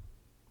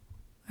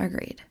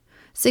 Agreed.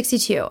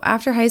 62,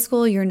 after high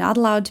school, you're not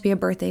allowed to be a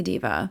birthday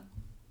diva.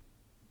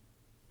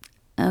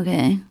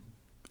 Okay.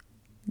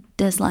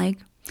 Dislike.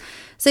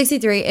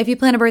 63, if you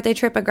plan a birthday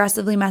trip,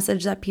 aggressively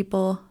message that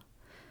people...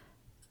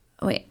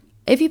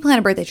 If you plan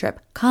a birthday trip,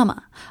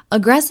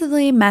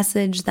 aggressively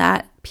message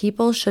that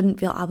people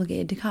shouldn't feel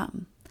obligated to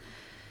come.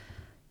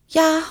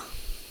 Yeah,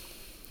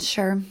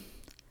 sure.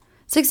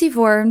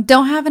 64,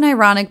 don't have an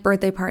ironic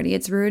birthday party.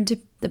 It's rude to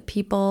the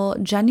people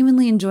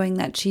genuinely enjoying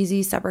that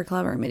cheesy supper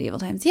club or medieval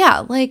times.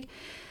 Yeah, like,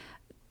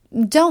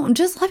 don't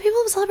just let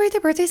people celebrate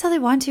their birthdays how they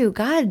want to.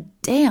 God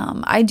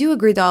damn. I do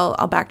agree though.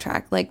 I'll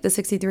backtrack. Like the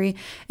 63,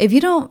 if you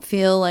don't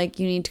feel like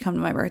you need to come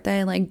to my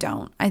birthday, like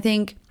don't. I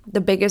think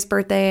the biggest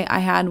birthday I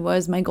had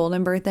was my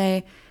golden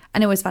birthday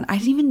and it was fun. I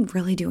didn't even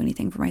really do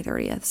anything for my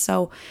 30th.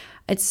 So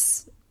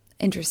it's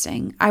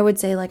interesting. I would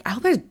say like, I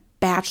hope there's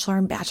bachelor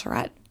and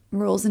bachelorette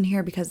rules in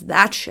here because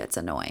that shit's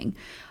annoying.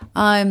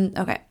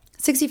 Okay.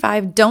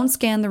 65, don't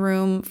scan the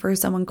room for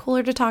someone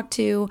cooler to talk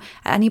to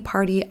at any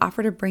party.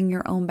 Offer to bring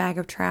your own bag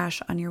of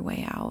trash on your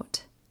way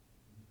out.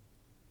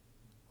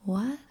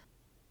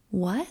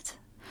 What?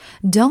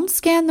 Don't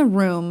scan the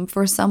room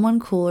for someone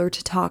cooler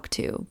to talk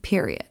to,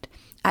 period.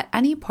 At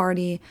any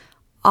party,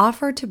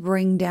 offer to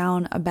bring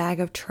down a bag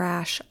of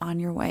trash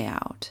on your way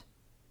out.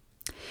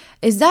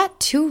 Is that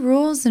 2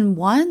 rules in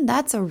 1?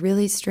 That's a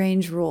really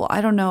strange rule.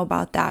 I don't know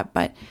about that,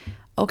 but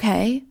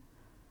okay.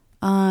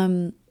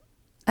 I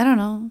don't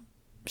know.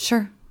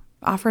 Sure.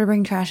 Offer to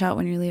bring trash out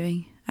when you're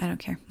leaving. I don't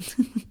care.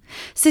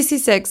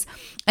 66.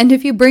 And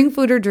if you bring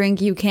food or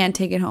drink, you can't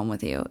take it home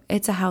with you.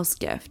 It's a house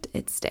gift.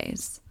 It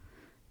stays.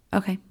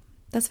 Okay.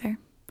 That's fair.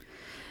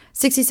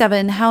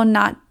 67, how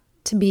not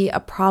to be a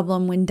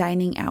problem when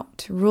dining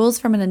out. Rules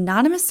from an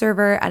anonymous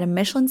server at a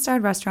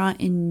Michelin-starred restaurant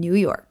in New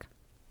York.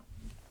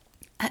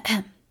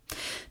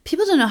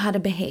 People don't know how to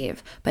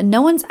behave, but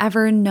no one's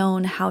ever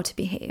known how to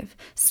behave.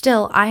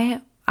 Still,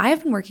 I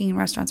have been working in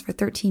restaurants for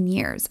 13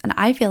 years, and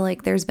I feel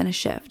like there's been a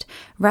shift.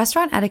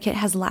 Restaurant etiquette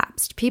has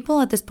lapsed. People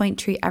at this point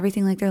treat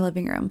everything like their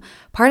living room.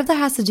 Part of that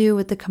has to do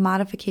with the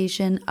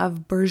commodification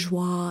of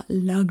bourgeois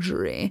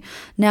luxury.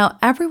 Now,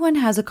 everyone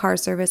has a car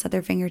service at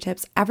their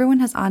fingertips. Everyone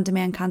has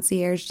on-demand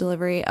concierge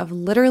delivery of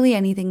literally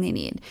anything they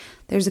need.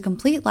 There's a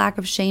complete lack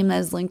of shame that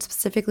is linked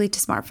specifically to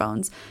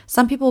smartphones.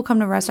 Some people will come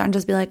to a restaurant and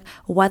just be like,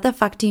 what the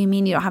fuck do you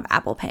mean you don't have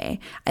Apple Pay?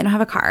 I don't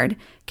have a card.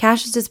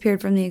 Cash has disappeared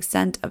from the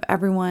extent of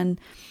everyone.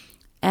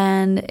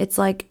 And it's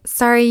like,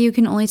 sorry, you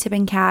can only tip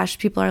in cash.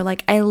 People are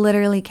like, I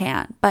literally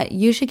can't. But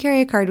you should carry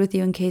a card with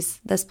you in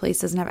case this place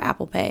doesn't have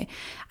Apple Pay.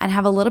 And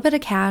have a little bit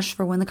of cash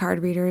for when the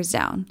card reader is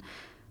down.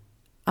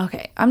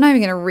 Okay, I'm not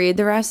even going to read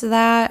the rest of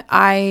that.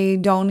 I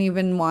don't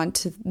even want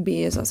to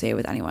be associated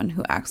with anyone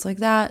who acts like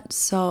that.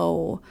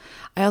 So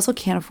I also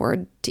can't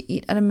afford to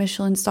eat at a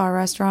Michelin star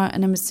restaurant.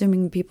 And I'm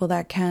assuming people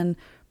that can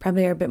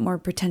probably are a bit more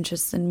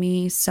pretentious than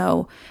me.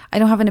 So I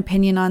don't have an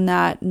opinion on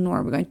that, nor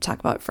are we going to talk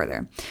about it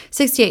further.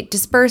 68,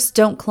 disperse,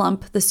 don't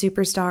clump the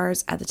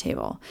superstars at the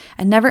table.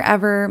 And never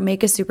ever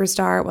make a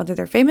superstar, whether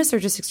they're famous or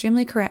just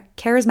extremely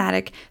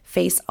charismatic,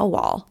 face a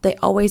wall. They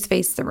always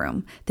face the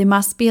room. They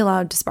must be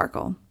allowed to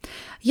sparkle.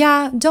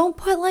 Yeah, don't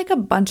put like a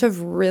bunch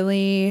of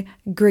really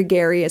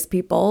gregarious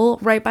people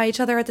right by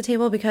each other at the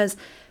table because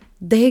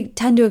they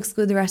tend to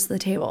exclude the rest of the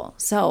table.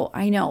 So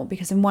I know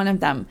because I'm one of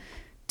them.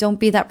 Don't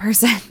be that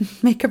person.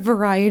 Make a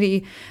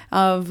variety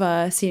of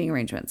seating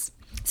arrangements.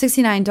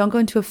 69, don't go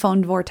into a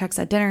phone vortex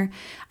at dinner.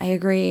 I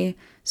agree.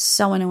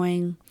 So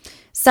annoying.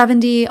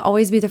 70,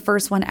 always be the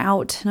first one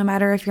out. No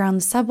matter if you're on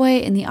the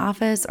subway, in the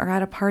office, or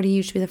at a party,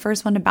 you should be the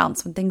first one to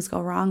bounce when things go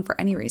wrong for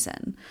any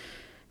reason.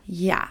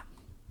 Yeah.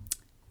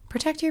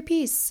 Protect your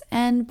peace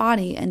and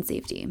body and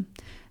safety.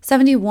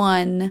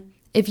 71,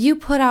 if you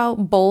put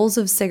out bowls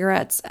of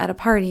cigarettes at a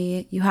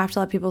party, you have to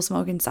let people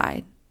smoke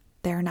inside.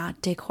 They're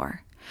not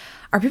decor.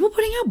 Are people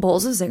putting out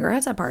bowls of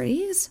cigarettes at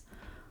parties?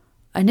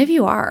 And if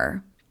you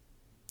are,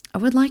 I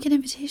would like an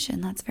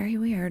invitation. That's very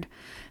weird.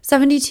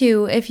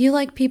 72, if you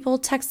like people,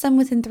 text them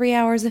within 3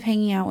 hours of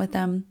hanging out with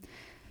them.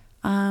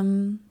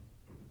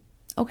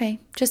 Okay,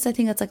 just I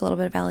think that's like a little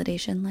bit of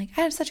validation. Like,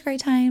 I had such a great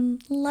time.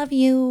 Love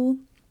you.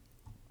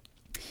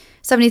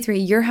 73,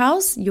 your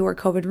house, your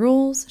COVID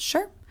rules.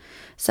 Sure.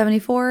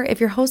 74, if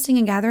you're hosting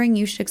a gathering,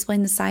 you should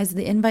explain the size of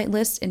the invite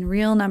list in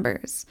real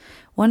numbers.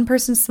 One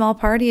person's small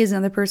party is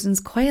another person's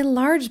quite a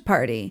large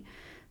party.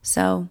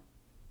 So,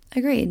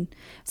 agreed.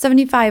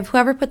 75,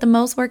 whoever put the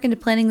most work into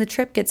planning the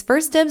trip gets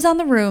first dibs on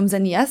the rooms.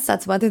 And yes,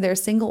 that's whether they're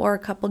single or a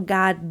couple.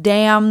 God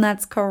damn,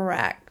 that's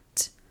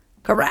correct.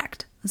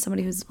 Correct. As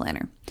somebody who's a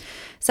planner.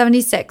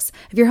 76,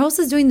 if your host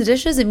is doing the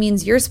dishes, it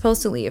means you're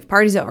supposed to leave.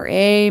 Party's over.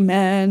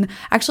 Amen.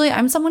 Actually,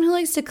 I'm someone who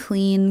likes to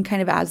clean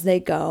kind of as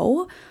they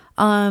go.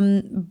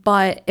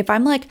 But if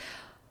I'm like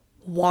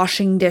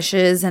washing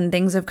dishes and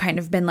things have kind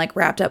of been like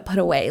wrapped up, put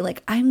away,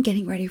 like I'm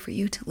getting ready for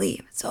you to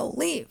leave. So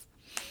leave.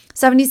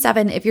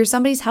 77, if you're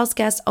somebody's house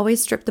guest,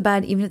 always strip the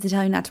bed, even if they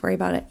tell you not to worry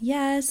about it.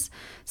 Yes.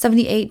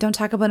 78, don't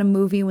talk about a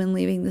movie when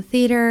leaving the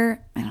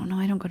theater. I don't know.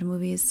 I don't go to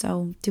movies,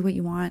 so do what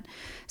you want.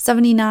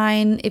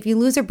 79, if you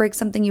lose or break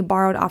something you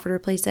borrowed, offer to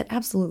replace it.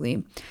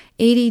 Absolutely.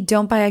 80,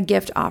 don't buy a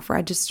gift off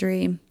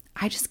registry.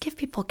 I just give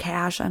people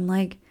cash. I'm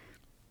like,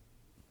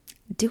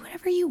 do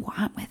whatever you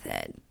want with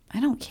it. I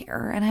don't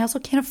care. And I also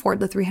can't afford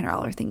the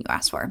 $300 thing you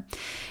asked for.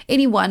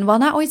 81, while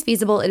not always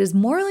feasible, it is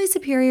morally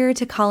superior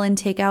to call in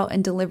takeout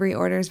and delivery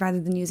orders rather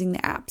than using the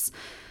apps.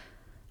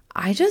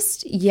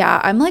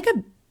 I'm like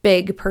a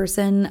big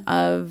person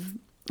of,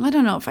 I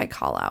don't know if I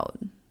call out.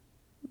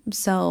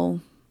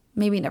 So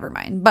maybe never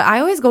mind. But I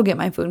always go get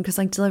my food because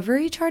like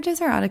delivery charges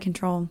are out of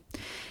control.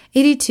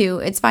 82,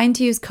 it's fine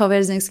to use COVID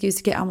as an excuse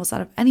to get almost out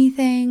of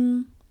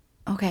anything.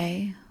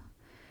 Okay.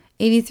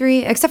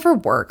 83, except for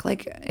work.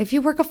 Like if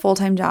you work a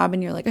full-time job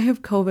and you're like, I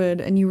have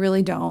COVID and you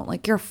really don't,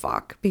 like you're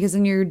fuck because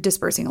then you're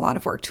dispersing a lot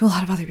of work to a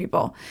lot of other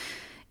people.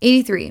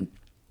 83,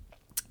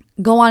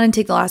 go on and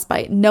take the last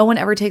bite. No one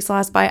ever takes the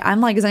last bite. I'm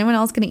like, is anyone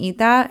else going to eat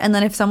that? And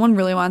then if someone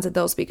really wants it,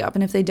 they'll speak up.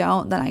 And if they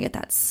don't, then I get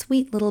that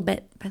sweet little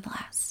bit for the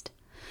last.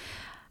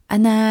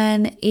 And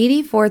then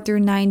 84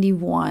 through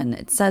 91,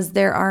 it says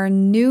there are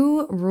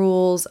new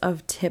rules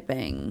of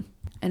tipping.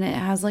 And it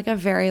has like a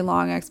very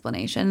long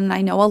explanation. And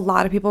I know a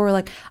lot of people were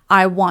like,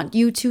 I want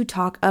you to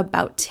talk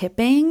about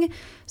tipping.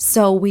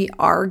 So we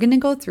are going to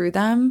go through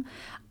them.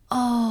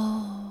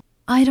 Oh,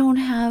 I don't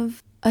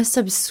have a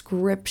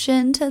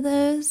subscription to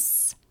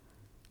this.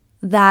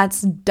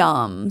 That's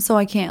dumb. So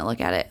I can't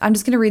look at it. I'm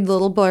just going to read the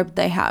little blurb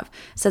they have.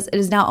 It says, it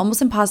is now almost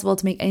impossible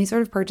to make any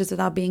sort of purchase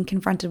without being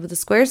confronted with a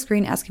square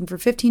screen asking for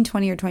 15,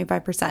 20, or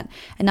 25%.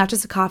 And not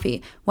just a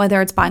coffee.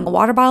 Whether it's buying a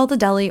water bottle at the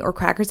deli or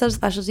crackers at a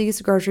specialty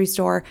grocery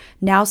store,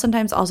 now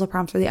sometimes also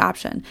prompts for the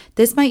option.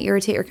 This might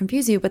irritate or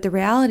confuse you, but the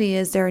reality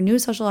is there are new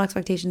social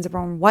expectations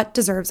around what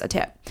deserves a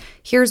tip.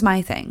 Here's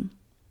my thing.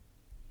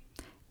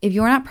 If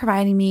you're not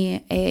providing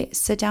me a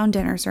sit-down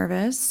dinner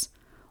service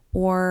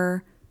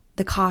or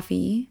the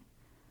coffee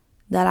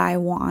that I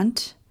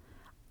want,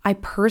 I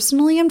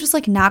personally am just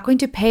like not going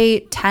to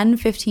pay 10,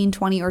 15,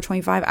 20, or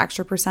 25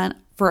 extra percent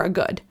for a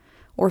good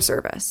or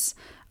service.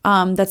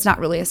 That's not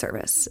really a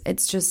service.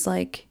 It's just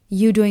like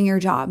you doing your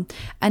job.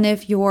 And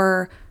if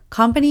your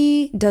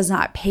company does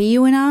not pay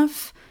you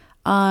enough,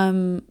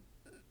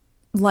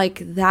 like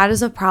that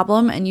is a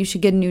problem and you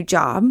should get a new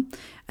job.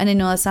 And I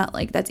know that's not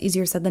like, that's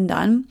easier said than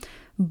done,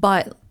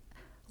 but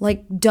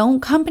like,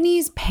 don't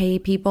companies pay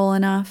people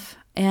enough?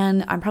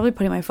 And I'm probably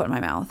putting my foot in my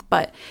mouth,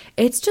 but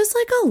it's just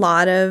like a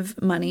lot of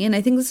money. And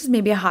I think this is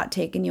maybe a hot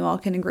take and you all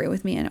can agree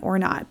with me or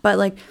not. But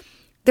like,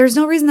 there's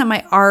no reason that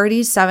my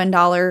already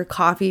 $7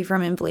 coffee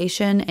from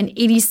inflation and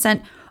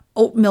 80-cent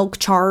oat milk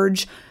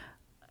charge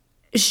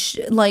is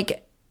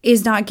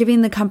not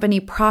giving the company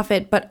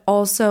profit, but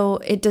also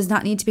it does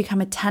not need to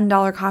become a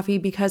 $10 coffee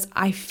because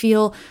I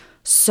feel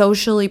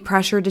socially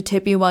pressured to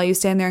tip you while you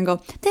stand there and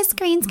go, this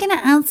screen's going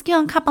to ask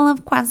you a couple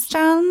of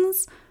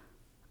questions.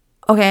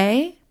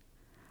 Okay.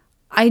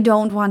 I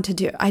don't want to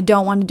do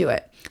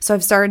it. So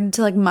I've started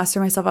to like muster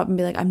myself up and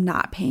be like, I'm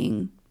not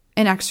paying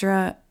an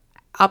extra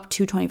up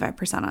to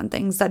 25% on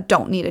things that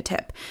don't need a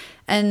tip.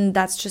 And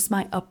that's just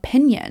my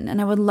opinion. And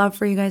I would love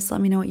for you guys to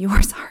let me know what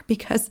yours are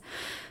because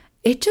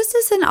it just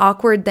is an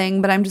awkward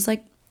thing, but I'm just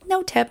like,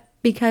 no tip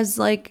because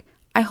like,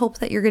 I hope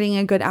that you're getting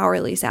a good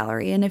hourly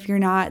salary. And if you're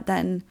not,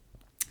 then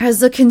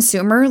as a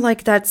consumer,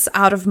 like that's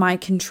out of my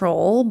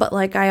control, but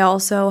like I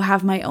also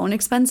have my own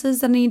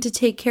expenses that I need to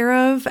take care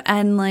of.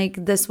 And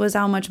like this was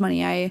how much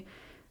money I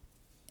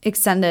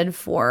extended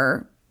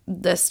for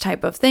this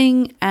type of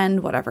thing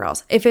and whatever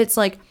else. If it's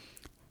like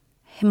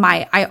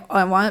I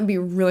want to be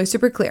really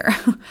super clear.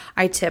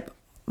 I tip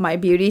my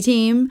beauty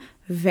team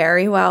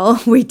very well.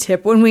 We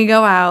tip when we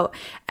go out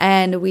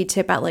and we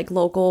tip at like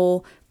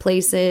local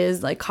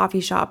places, like coffee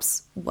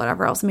shops,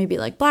 whatever else, maybe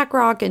like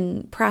BlackRock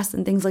and Press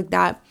and things like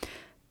that.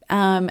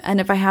 And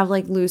if I have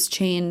like loose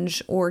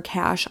change or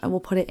cash, I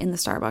will put it in the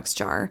Starbucks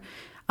jar.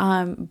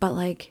 But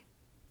like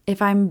if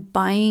I'm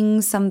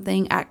buying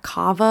something at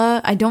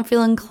Kava, I don't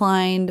feel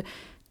inclined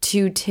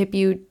to tip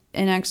you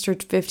an extra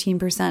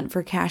 15%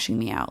 for cashing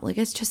me out. Like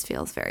it just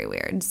feels very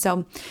weird.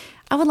 So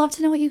I would love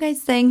to know what you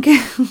guys think.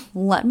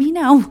 Let me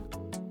know.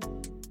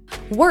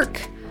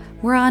 Work.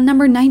 We're on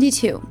number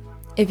 92.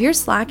 If you're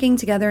slacking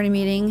together in a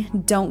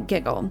meeting, don't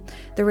giggle.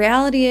 The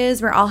reality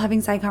is we're all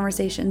having side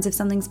conversations. If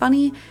something's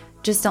funny,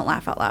 just don't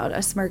laugh out loud.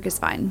 A smirk is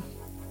fine.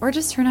 Or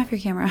just turn off your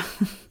camera.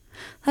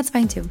 That's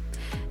fine too.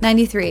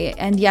 93.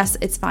 And yes,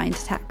 it's fine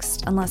to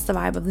text unless the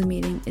vibe of the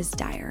meeting is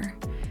dire.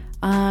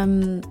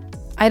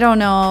 I don't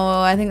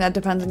know. I think that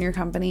depends on your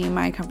company.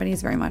 My company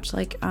is very much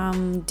like,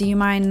 do you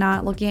mind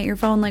not looking at your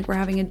phone like we're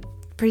having a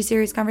pretty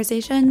serious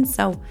conversation?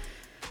 So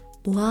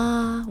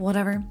blah,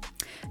 whatever.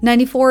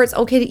 94, it's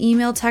okay to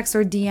email, text,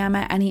 or DM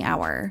at any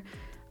hour.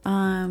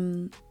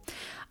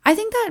 I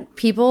think that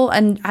people,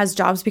 and as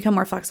jobs become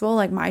more flexible,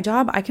 like my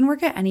job, I can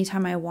work at any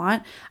time I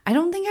want. I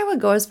don't think I would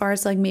go as far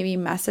as like maybe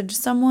message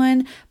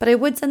someone, but I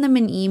would send them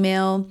an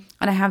email,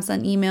 and I have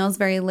sent emails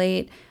very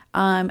late.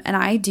 And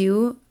I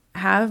do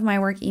have my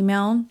work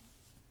email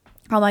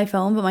on my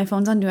phone, but my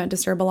phone's on Do Not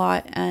Disturb a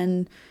lot,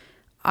 and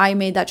I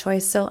made that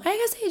choice. So I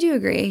guess I do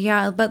agree.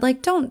 Yeah, but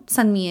like don't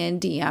send me a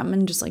DM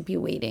and just like be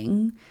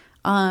waiting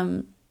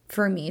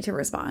for me to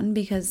respond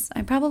because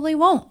I probably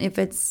won't if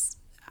it's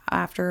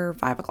after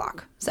 5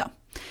 o'clock. So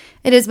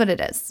it is what it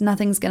is.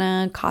 Nothing's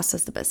going to cost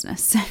us the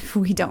business if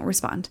we don't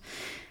respond.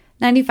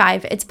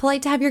 95, it's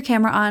polite to have your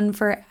camera on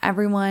for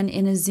everyone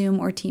in a Zoom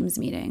or Teams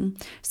meeting.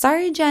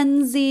 Sorry,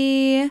 Gen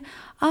Z.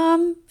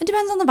 It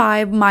depends on the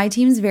vibe. My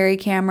team's very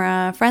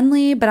camera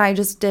friendly, but I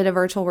just did a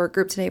virtual work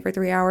group today for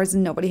 3 hours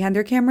and nobody had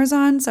their cameras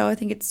on. So I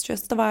think it's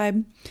just the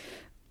vibe.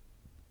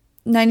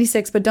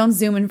 96, but don't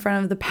Zoom in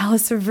front of the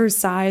Palace of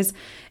Versailles.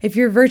 If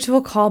your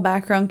virtual call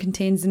background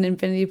contains an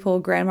infinity pool,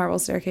 grand marble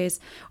staircase,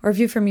 or a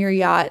view from your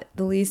yacht,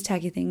 the least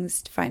tacky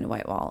things to find a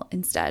white wall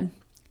instead.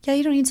 Yeah,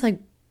 you don't need to like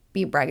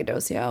be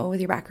braggadocio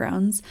with your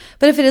backgrounds.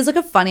 But if it is like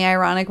a funny,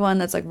 ironic one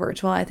that's like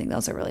virtual, I think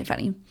those are really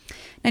funny.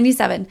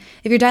 97,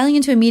 if you're dialing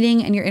into a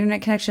meeting and your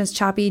internet connection is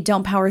choppy,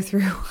 don't power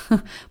through.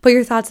 Put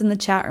your thoughts in the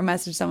chat or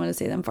message someone to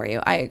say them for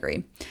you. I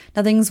agree.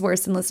 Nothing's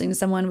worse than listening to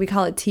someone. We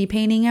call it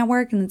T-painting at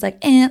work, and it's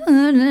like,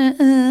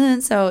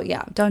 so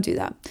yeah, don't do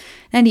that.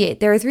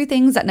 98, there are 3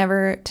 things that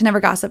never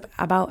gossip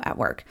about at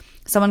work.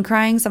 Someone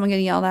crying, someone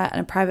getting yelled at,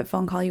 and a private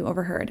phone call you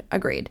overheard.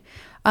 Agreed.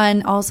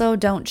 And also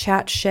don't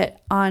chat shit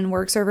on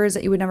work servers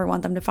that you would never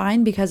want them to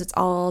find because it's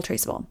all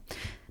traceable.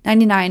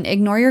 99,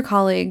 ignore your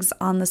colleagues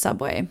on the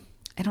subway.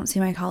 I don't see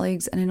my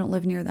colleagues and I don't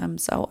live near them,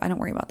 so I don't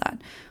worry about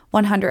that.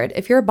 100.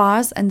 If you're a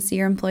boss and see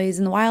your employees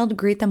in the wild,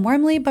 greet them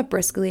warmly but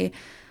briskly.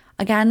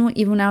 Again,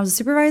 even when I was a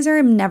supervisor,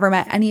 I've never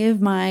met any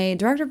of my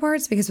direct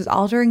reports because it was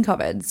all during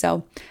COVID.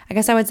 So I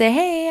guess I would say,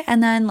 hey,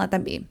 and then let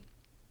them be.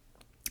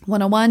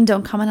 101,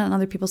 don't comment on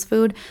other people's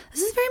food.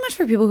 This is very much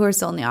for people who are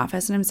still in the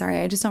office. And I'm sorry,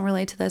 I just don't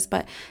relate to this.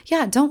 But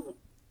yeah,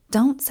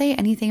 don't say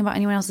anything about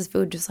anyone else's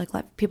food. Just like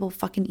let people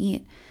fucking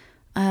eat.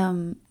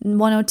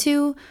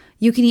 102,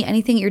 you can eat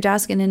anything at your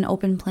desk in an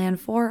open plan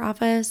for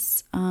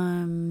office.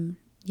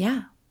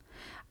 Yeah.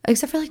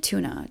 Except for like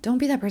tuna. Don't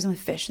be that person with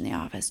fish in the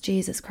office.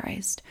 Jesus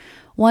Christ.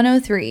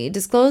 103,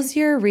 disclose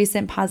your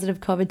recent positive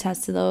COVID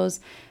test to those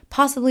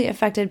possibly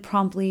affected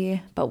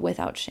promptly, but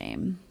without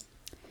shame.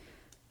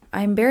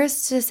 I'm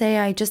embarrassed to say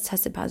I just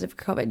tested positive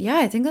for COVID. Yeah,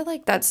 I think that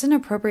like that's an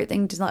appropriate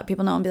thing to let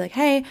people know and be like,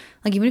 hey,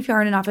 like even if you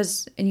are in an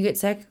office and you get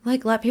sick,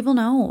 like let people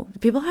know.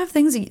 People have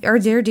things or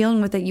they're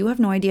dealing with that you have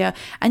no idea,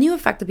 and you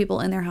affect the people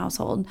in their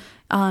household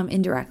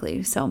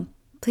indirectly. So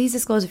please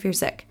disclose if you're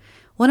sick.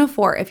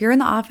 104, if you're in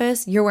the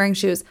office, you're wearing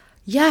shoes.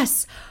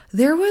 Yes,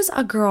 there was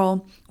a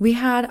girl, we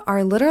had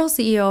our literal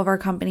CEO of our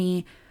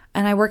company,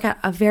 and I work at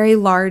a very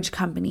large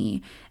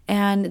company,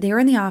 and they were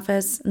in the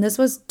office, and this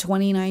was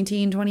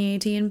 2019,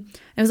 2018.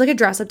 It was like a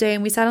dress-up day,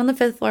 and we sat on the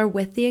 5th floor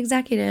with the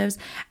executives,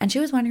 and she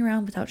was wandering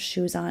around without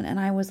shoes on, and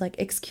I was like,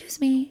 excuse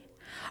me,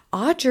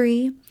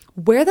 Audrey,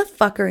 where the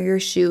fuck are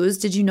your shoes?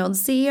 Did you know the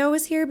CEO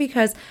was here?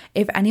 Because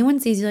if anyone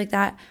sees you like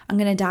that, I'm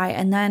going to die.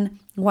 And then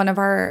one of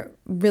our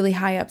really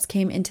high ups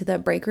came into the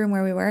break room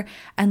where we were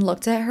and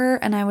looked at her.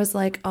 And I was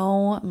like,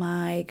 oh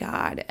my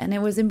God. And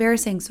it was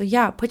embarrassing. So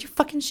yeah, put your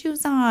fucking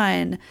shoes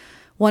on.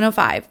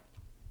 105.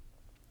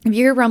 If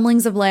you hear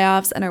rumblings of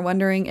layoffs and are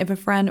wondering if a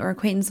friend or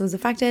acquaintance was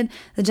affected,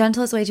 the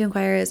gentlest way to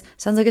inquire is,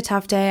 sounds like a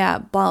tough day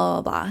at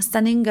blah, blah, blah.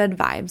 Sending good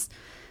vibes.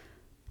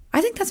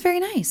 I think that's very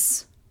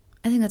nice.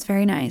 I think that's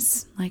very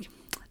nice. Like,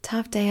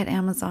 tough day at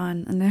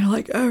Amazon. And they're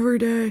like, every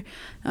day.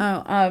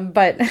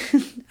 But I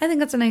think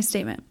that's a nice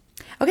statement.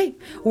 Okay,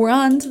 we're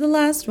on to the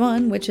last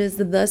one, which is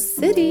the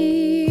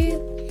city.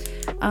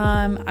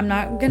 I'm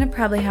not going to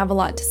probably have a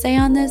lot to say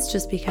on this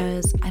just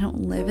because I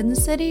don't live in the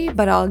city,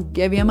 but I'll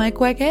give you my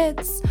quick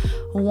hits.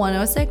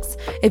 106,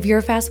 if you're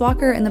a fast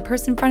walker and the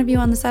person in front of you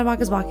on the sidewalk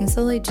is walking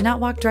slowly, do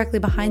not walk directly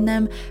behind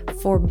them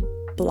for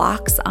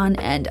blocks on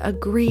end.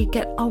 Agree,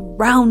 get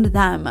around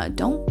them.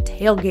 Don't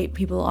tailgate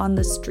people on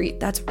the street.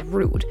 That's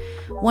rude.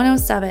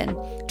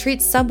 107,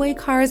 treat subway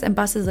cars and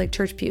buses like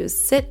church pews.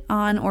 Sit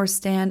on or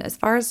stand as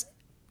far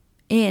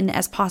in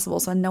as possible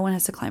so no one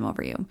has to climb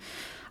over you.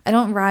 I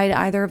don't ride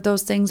either of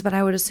those things, but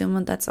I would assume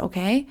that that's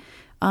okay.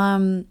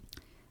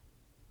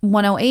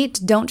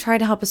 108, don't try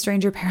to help a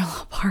stranger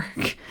parallel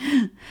park.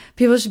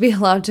 People should be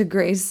allowed to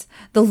grace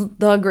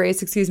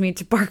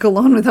to park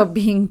alone without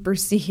being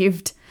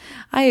perceived.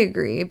 I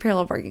agree.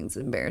 Parallel parking is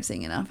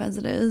embarrassing enough as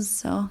it is.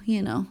 So,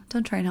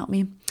 don't try and help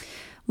me.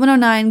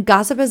 109,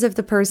 gossip as if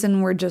the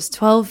person were just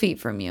 12 feet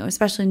from you,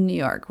 especially in New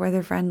York, where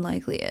their friend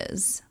likely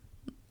is.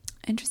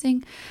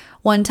 Interesting.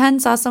 110,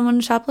 saw someone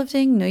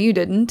shoplifting? No, you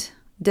didn't.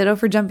 Ditto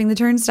for jumping the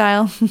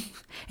turnstile.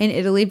 In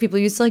Italy, people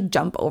used to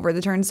jump over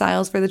the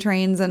turnstiles for the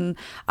trains, and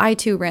I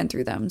too ran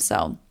through them.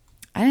 So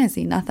I didn't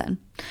see nothing.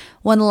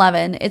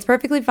 111, it's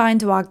perfectly fine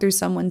to walk through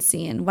someone's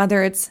scene,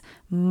 whether it's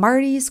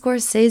Marty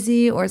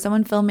Scorsese or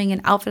someone filming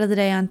an outfit of the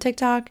day on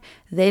TikTok.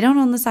 They don't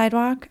own the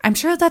sidewalk. I'm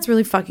sure that's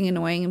really fucking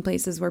annoying in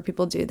places where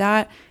people do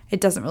that.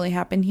 It doesn't really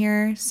happen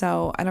here,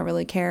 so I don't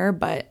really care,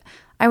 but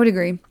I would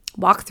agree.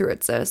 Walk through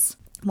it, sis.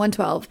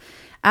 112,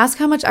 ask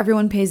how much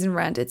everyone pays in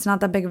rent. It's not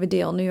that big of a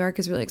deal. New York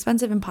is really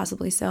expensive and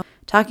possibly so.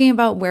 Talking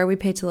about where we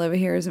pay to live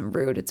here isn't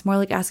rude. It's more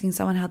like asking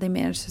someone how they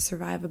managed to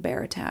survive a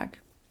bear attack.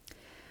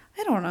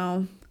 I don't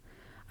know.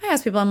 I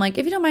ask people, I'm like,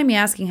 if you don't mind me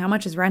asking, how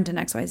much is rent in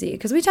XYZ?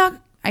 Because we talk,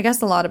 I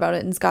guess, a lot about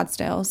it in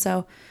Scottsdale.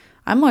 So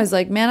I'm always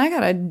like, man, I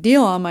got a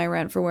deal on my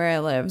rent for where I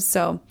live.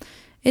 So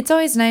it's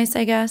always nice,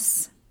 I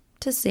guess,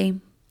 to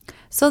see.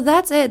 So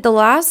that's it. The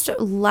last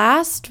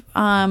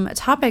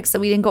topics that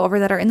we didn't go over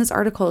that are in this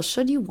article,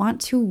 should you want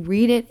to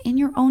read it in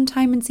your own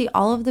time and see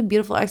all of the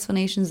beautiful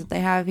explanations that they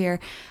have here,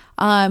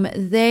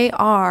 they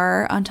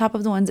are, on top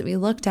of the ones that we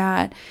looked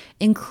at,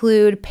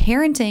 include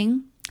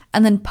parenting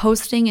and then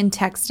posting and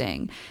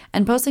texting.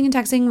 And posting and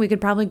texting we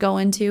could probably go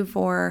into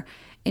for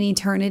an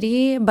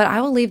eternity, but I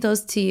will leave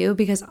those to you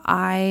because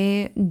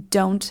I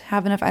don't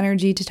have enough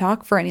energy to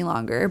talk for any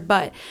longer.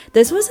 But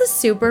this was a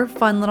super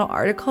fun little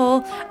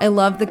article. I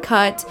love The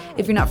Cut.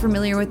 If you're not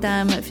familiar with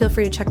them, feel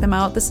free to check them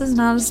out. This is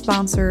not a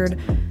sponsored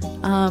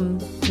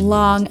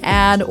long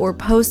ad or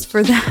post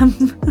for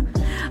them.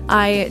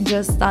 I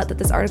just thought that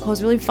this article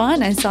was really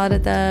fun. I saw it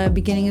at the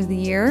beginning of the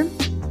year,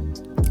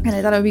 and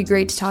I thought it would be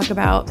great to talk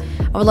about.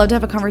 I would love to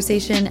have a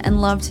conversation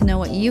and love to know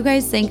what you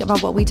guys think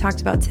about what we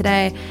talked about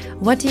today.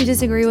 What do you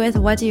disagree with?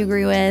 What do you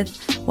agree with?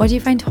 What do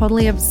you find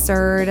totally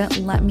absurd?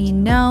 Let me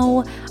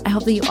know. I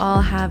hope that you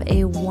all have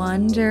a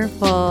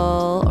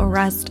wonderful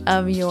rest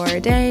of your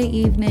day,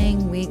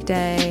 evening,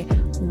 weekday,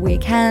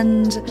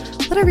 weekend,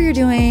 whatever you're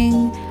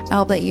doing. I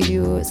hope that you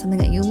do something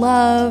that you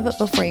love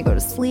before you go to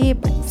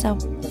sleep. So,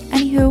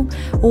 anywho,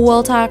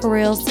 we'll talk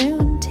real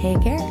soon.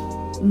 Take care.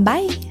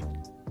 Bye.